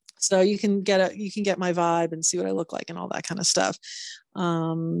 So you can get my vibe and see what I look like and all that kind of stuff.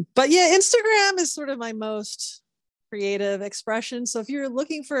 But yeah, Instagram is sort of my most creative expression. So if you're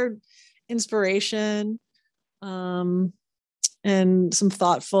looking for inspiration, and some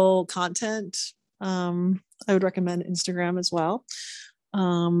thoughtful content, I would recommend Instagram as well.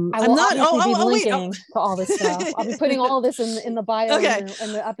 I will be linking to all this stuff. I'll be putting all of this in the bio and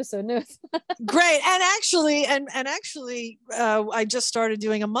the episode notes. Great. And actually, I just started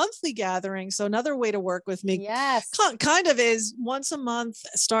doing a monthly gathering. So another way to work with me, kind of is once a month.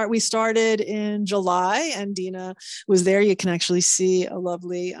 We started in July, and Dina was there. You can actually see a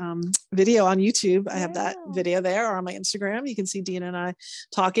lovely video on YouTube. I have that video there, or on my Instagram. You can see Dina and I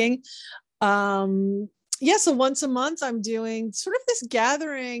talking. So once a month I'm doing sort of this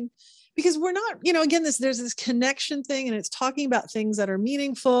gathering, because we're not, again, there's this connection thing, and it's talking about things that are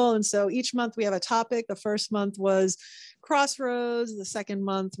meaningful. And so each month we have a topic. The first month was crossroads. The second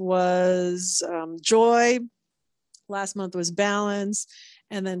month was joy. Last month was balance.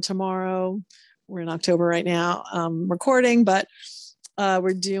 And then tomorrow, we're in October right now, recording, but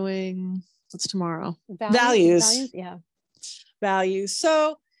we're doing, what's tomorrow? Values. Yeah. Values.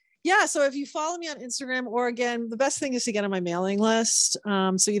 So if you follow me on Instagram, or again, the best thing is to get on my mailing list.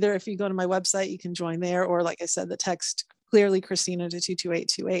 So either if you go to my website, you can join there, or like I said, the text Clearly Kristina to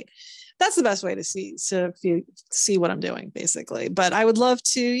 22828. That's the best way to see what I'm doing, basically. But I would love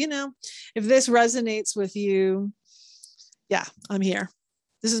to, if this resonates with you, I'm here.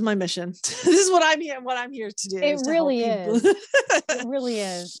 This is my mission. This is what I'm here to do. It really is. It really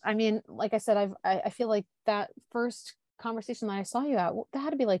is. I mean, like I said, I feel like that first conversation that I saw you at, that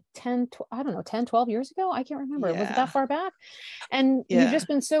had to be like 10, 12 years ago. I can't remember. Was it that far back? And you've just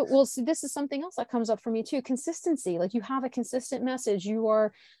been so, well, see, this is something else that comes up for me too. Consistency. Like, you have a consistent message. You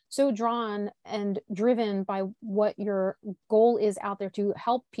are so drawn and driven by what your goal is out there to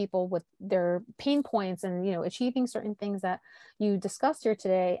help people with their pain points and, you know, achieving certain things that you discussed here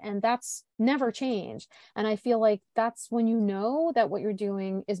today. And that's never changed. And I feel like that's when you know that what you're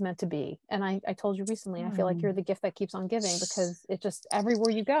doing is meant to be. And I told you recently, I feel like you're the gift that keeps on giving, because it just,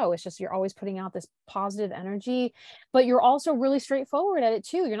 everywhere you go, it's just, you're always putting out this positive energy, but you're also really straightforward at it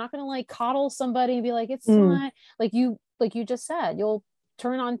too. You're not going to like coddle somebody and be like, it's not like you just said, you'll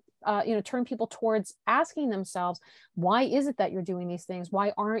turn on, turn people towards asking themselves, why is it that you're doing these things?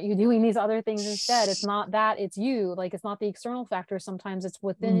 Why aren't you doing these other things instead? It's not that, it's you. Like, it's not the external factors. Sometimes it's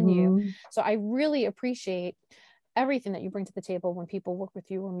within you. So I really appreciate everything that you bring to the table when people work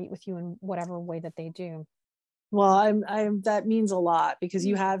with you or meet with you in whatever way that they do. Well, I'm that means a lot, because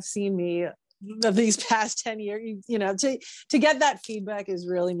you have seen me of these past 10 years, you know, to get that feedback is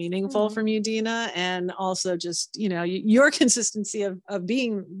really meaningful from you, Dina. And also just, you know, your consistency of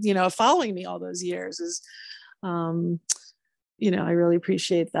being, you know, following me all those years is, you know, I really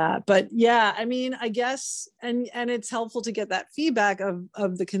appreciate that. But yeah, I mean, I guess, and it's helpful to get that feedback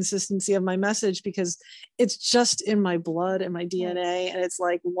of the consistency of my message, because it's just in my blood and my DNA. And it's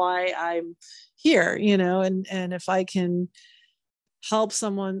like why I'm here, you know, and if I can help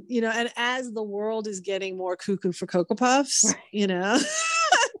someone, you know, and as the world is getting more cuckoo for Cocoa Puffs, you know,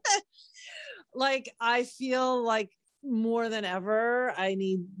 like I feel like more than ever, I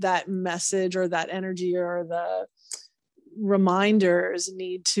need that message or that energy, or the reminders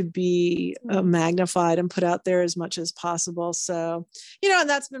need to be magnified and put out there as much as possible. So, you know, and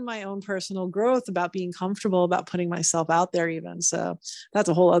that's been my own personal growth about being comfortable about putting myself out there even. So that's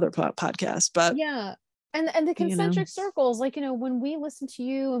a whole other podcast, but yeah. And the concentric circles, like, you know, when we listen to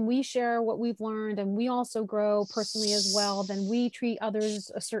you and we share what we've learned and we also grow personally as well, then we treat others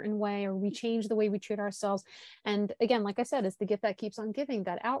a certain way, or we change the way we treat ourselves. And again, like I said, it's the gift that keeps on giving,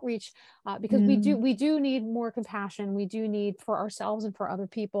 that outreach, because we do need more compassion. We do need for ourselves and for other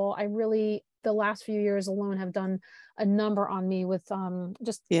people. I really, the last few years alone have done a number on me with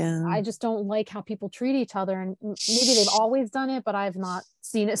I just don't like how people treat each other, and maybe they've always done it, but I've not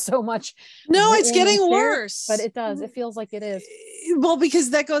seen it so much. No, it's getting worse, but it feels like it is. Well,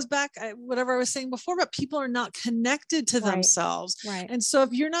 because that goes back whatever I was saying before, but people are not connected to themselves, and so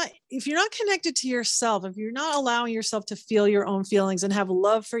if you're not connected to yourself, if you're not allowing yourself to feel your own feelings and have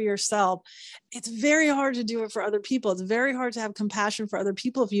love for yourself, it's very hard to do it for other people. It's very hard to have compassion for other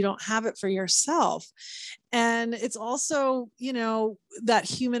people if you don't have it for yourself. And it's also, you know, that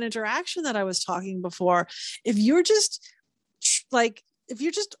human interaction that I was talking before. If you're just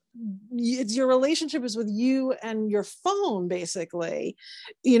your relationship is with you and your phone, basically,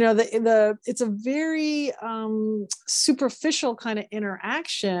 you know, it's a very superficial kind of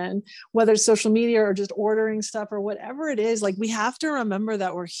interaction, whether it's social media or just ordering stuff or whatever it is. Like, we have to remember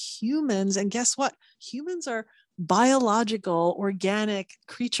that we're humans, and guess what? Humans are biological, organic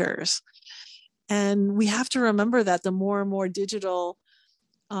creatures. And we have to remember that the more and more digital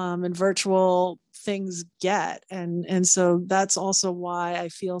and virtual things get. And so that's also why I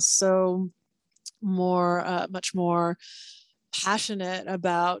feel so much more passionate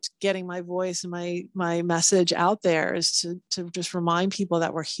about getting my voice and my message out there, is to just remind people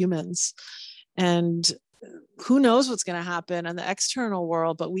that we're humans. And who knows what's going to happen in the external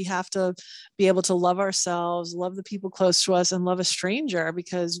world, but we have to be able to love ourselves, love the people close to us, and love a stranger,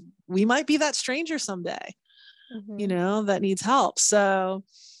 because we might be that stranger someday, you know, that needs help. So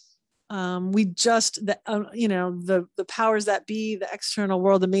the powers that be, the external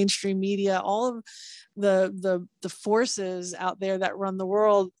world, the mainstream media, all of the forces out there that run the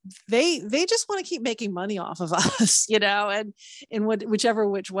world, they just want to keep making money off of us, you know, and in whichever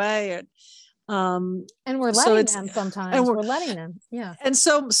which way. And we're letting them sometimes, and we're letting them. Yeah. And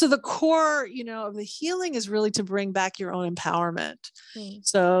so the core, you know, of the healing is really to bring back your own empowerment.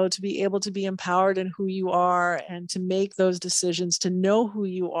 So to be able to be empowered in who you are, and to make those decisions, to know who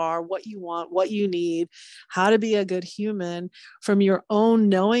you are, what you want, what you need, how to be a good human from your own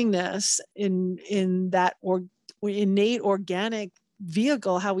knowingness in that innate organic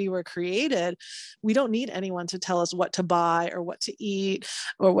vehicle, how we were created. We don't need anyone to tell us what to buy or what to eat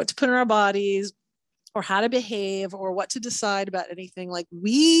or what to put in our bodies or how to behave or what to decide about anything. Like,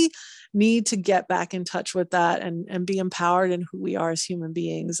 we need to get back in touch with that and be empowered in who we are as human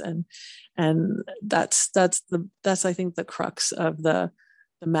beings. And that's I think the crux of the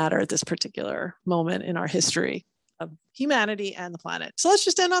matter at this particular moment in our history of humanity and the planet. So let's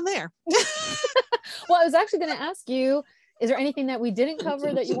just end on there. Well, I was actually going to ask you Is there anything that we didn't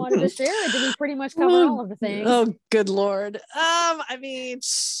cover that you wanted to share, or did we pretty much cover all of the things? Oh, good Lord. I mean,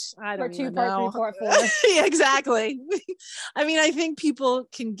 I don't even know. Part 4. Yeah, exactly. I mean, I think people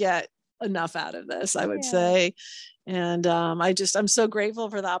can get enough out of this, I would say. And I'm so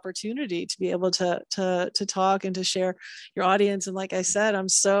grateful for the opportunity to be able to talk and to share your audience. And like I said, I'm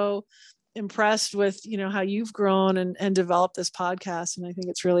so impressed with, how you've grown and developed this podcast. And I think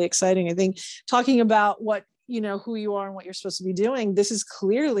it's really exciting. I think talking about what, who you are and what you're supposed to be doing, this is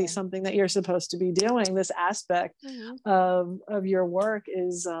clearly something that you're supposed to be doing. This aspect of your work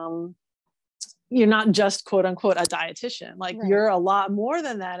is, you're not just quote unquote a dietitian, like you're a lot more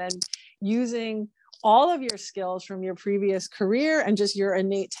than that. And using all of your skills from your previous career and just your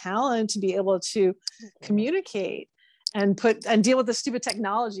innate talent to be able to communicate and deal with the stupid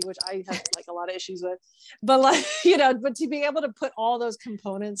technology, which I have like a lot of issues with, but like, but to be able to put all those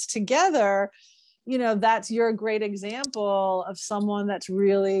components together, you're a great example of someone that's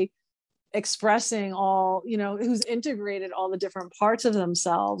really expressing all, who's integrated all the different parts of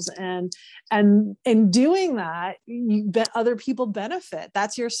themselves, and in doing that, other people benefit.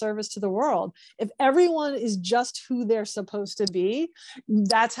 That's your service to the world. If everyone is just who they're supposed to be,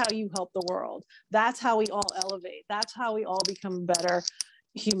 that's how you help the world. That's how we all elevate. That's how we all become a better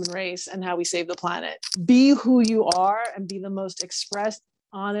human race and how we save the planet. Be who you are and be the most expressed,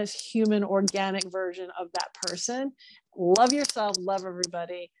 honest, human, organic version of that person. Love yourself, love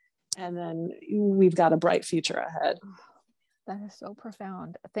everybody. And then we've got a bright future ahead. That is so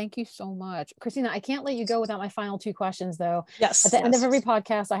profound. Thank you so much. Kristina, I can't let you go without my final 2 questions though. Yes. At the end of every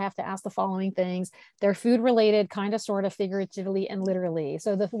podcast, I have to ask the following things. They're food related, kind of, sort of, figuratively and literally.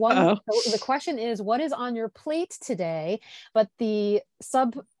 So the question is, what is on your plate today? But the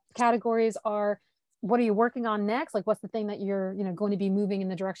subcategories are, what are you working on next? Like, what's the thing that you're, going to be moving in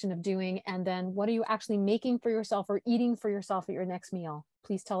the direction of doing? And then what are you actually making for yourself or eating for yourself at your next meal?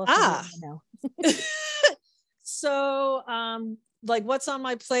 Please tell us. So, like, what's on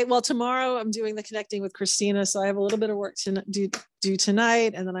my plate? Well, tomorrow I'm doing the Connecting with Kristina. So I have a little bit of work to do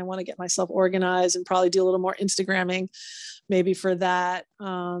tonight. And then I want to get myself organized and probably do a little more Instagramming maybe for that.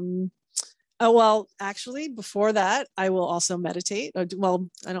 Well, actually, before that, I will also meditate. Well,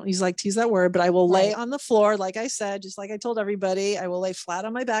 I don't like to use that word, but I will lay on the floor. Like I said, just like I told everybody, I will lay flat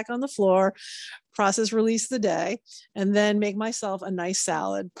on my back on the floor, process release the day, and then make myself a nice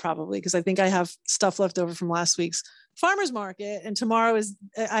salad, probably, because I think I have stuff left over from last week's farmer's market. And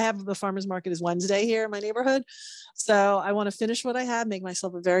I have the farmer's market is Wednesday here in my neighborhood. So I want to finish what I have, make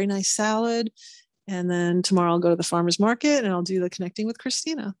myself a very nice salad. And then tomorrow I'll go to the farmer's market and I'll do the Connecting with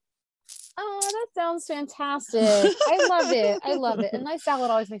Kristina. Oh, that sounds fantastic. I love it. I love it. And nice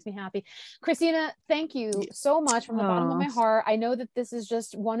salad always makes me happy. Kristina, thank you so much from the bottom of my heart. I know that this is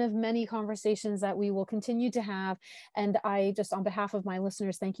just one of many conversations that we will continue to have. And I just, on behalf of my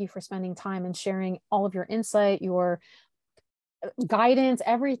listeners, thank you for spending time and sharing all of your insight, your guidance,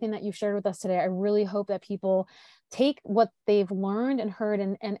 everything that you've shared with us today. I really hope that people take what they've learned and heard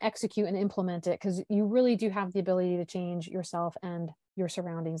and execute and implement it, because you really do have the ability to change yourself and your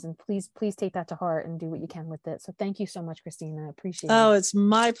surroundings. And please take that to heart and do what you can with it. So thank you so much, Kristina. I appreciate it. Oh, it's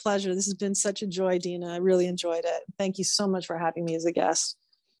my pleasure. This has been such a joy, Dina. I really enjoyed it. Thank you so much for having me as a guest.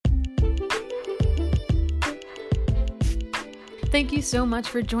 Thank you so much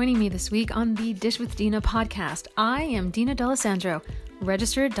for joining me this week on the Dish with Dina podcast. I am Dina D'Alessandro,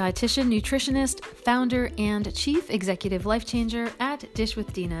 registered dietitian, nutritionist, founder, and chief executive life changer at Dish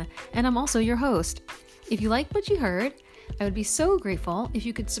with Dina, and I'm also your host. If you liked what you heard, I would be so grateful if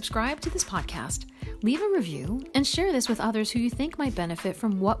you could subscribe to this podcast, leave a review, and share this with others who you think might benefit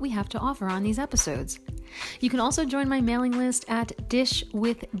from what we have to offer on these episodes. You can also join my mailing list at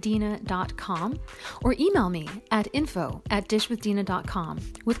dishwithdina.com or email me at info@dishwithdina.com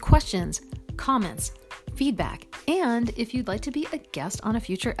with questions, comments, feedback, and if you'd like to be a guest on a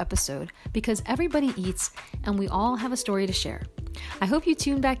future episode, because everybody eats and we all have a story to share. I hope you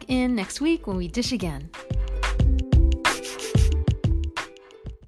tune back in next week when we dish again.